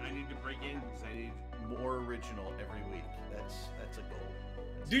publicly, I need to break in because I need more original every week. That's a goal.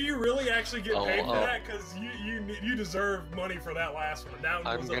 Do you really actually get paid for that? Because you deserve money for that last one. That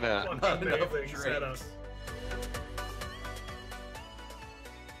one was a fucking amazing setup.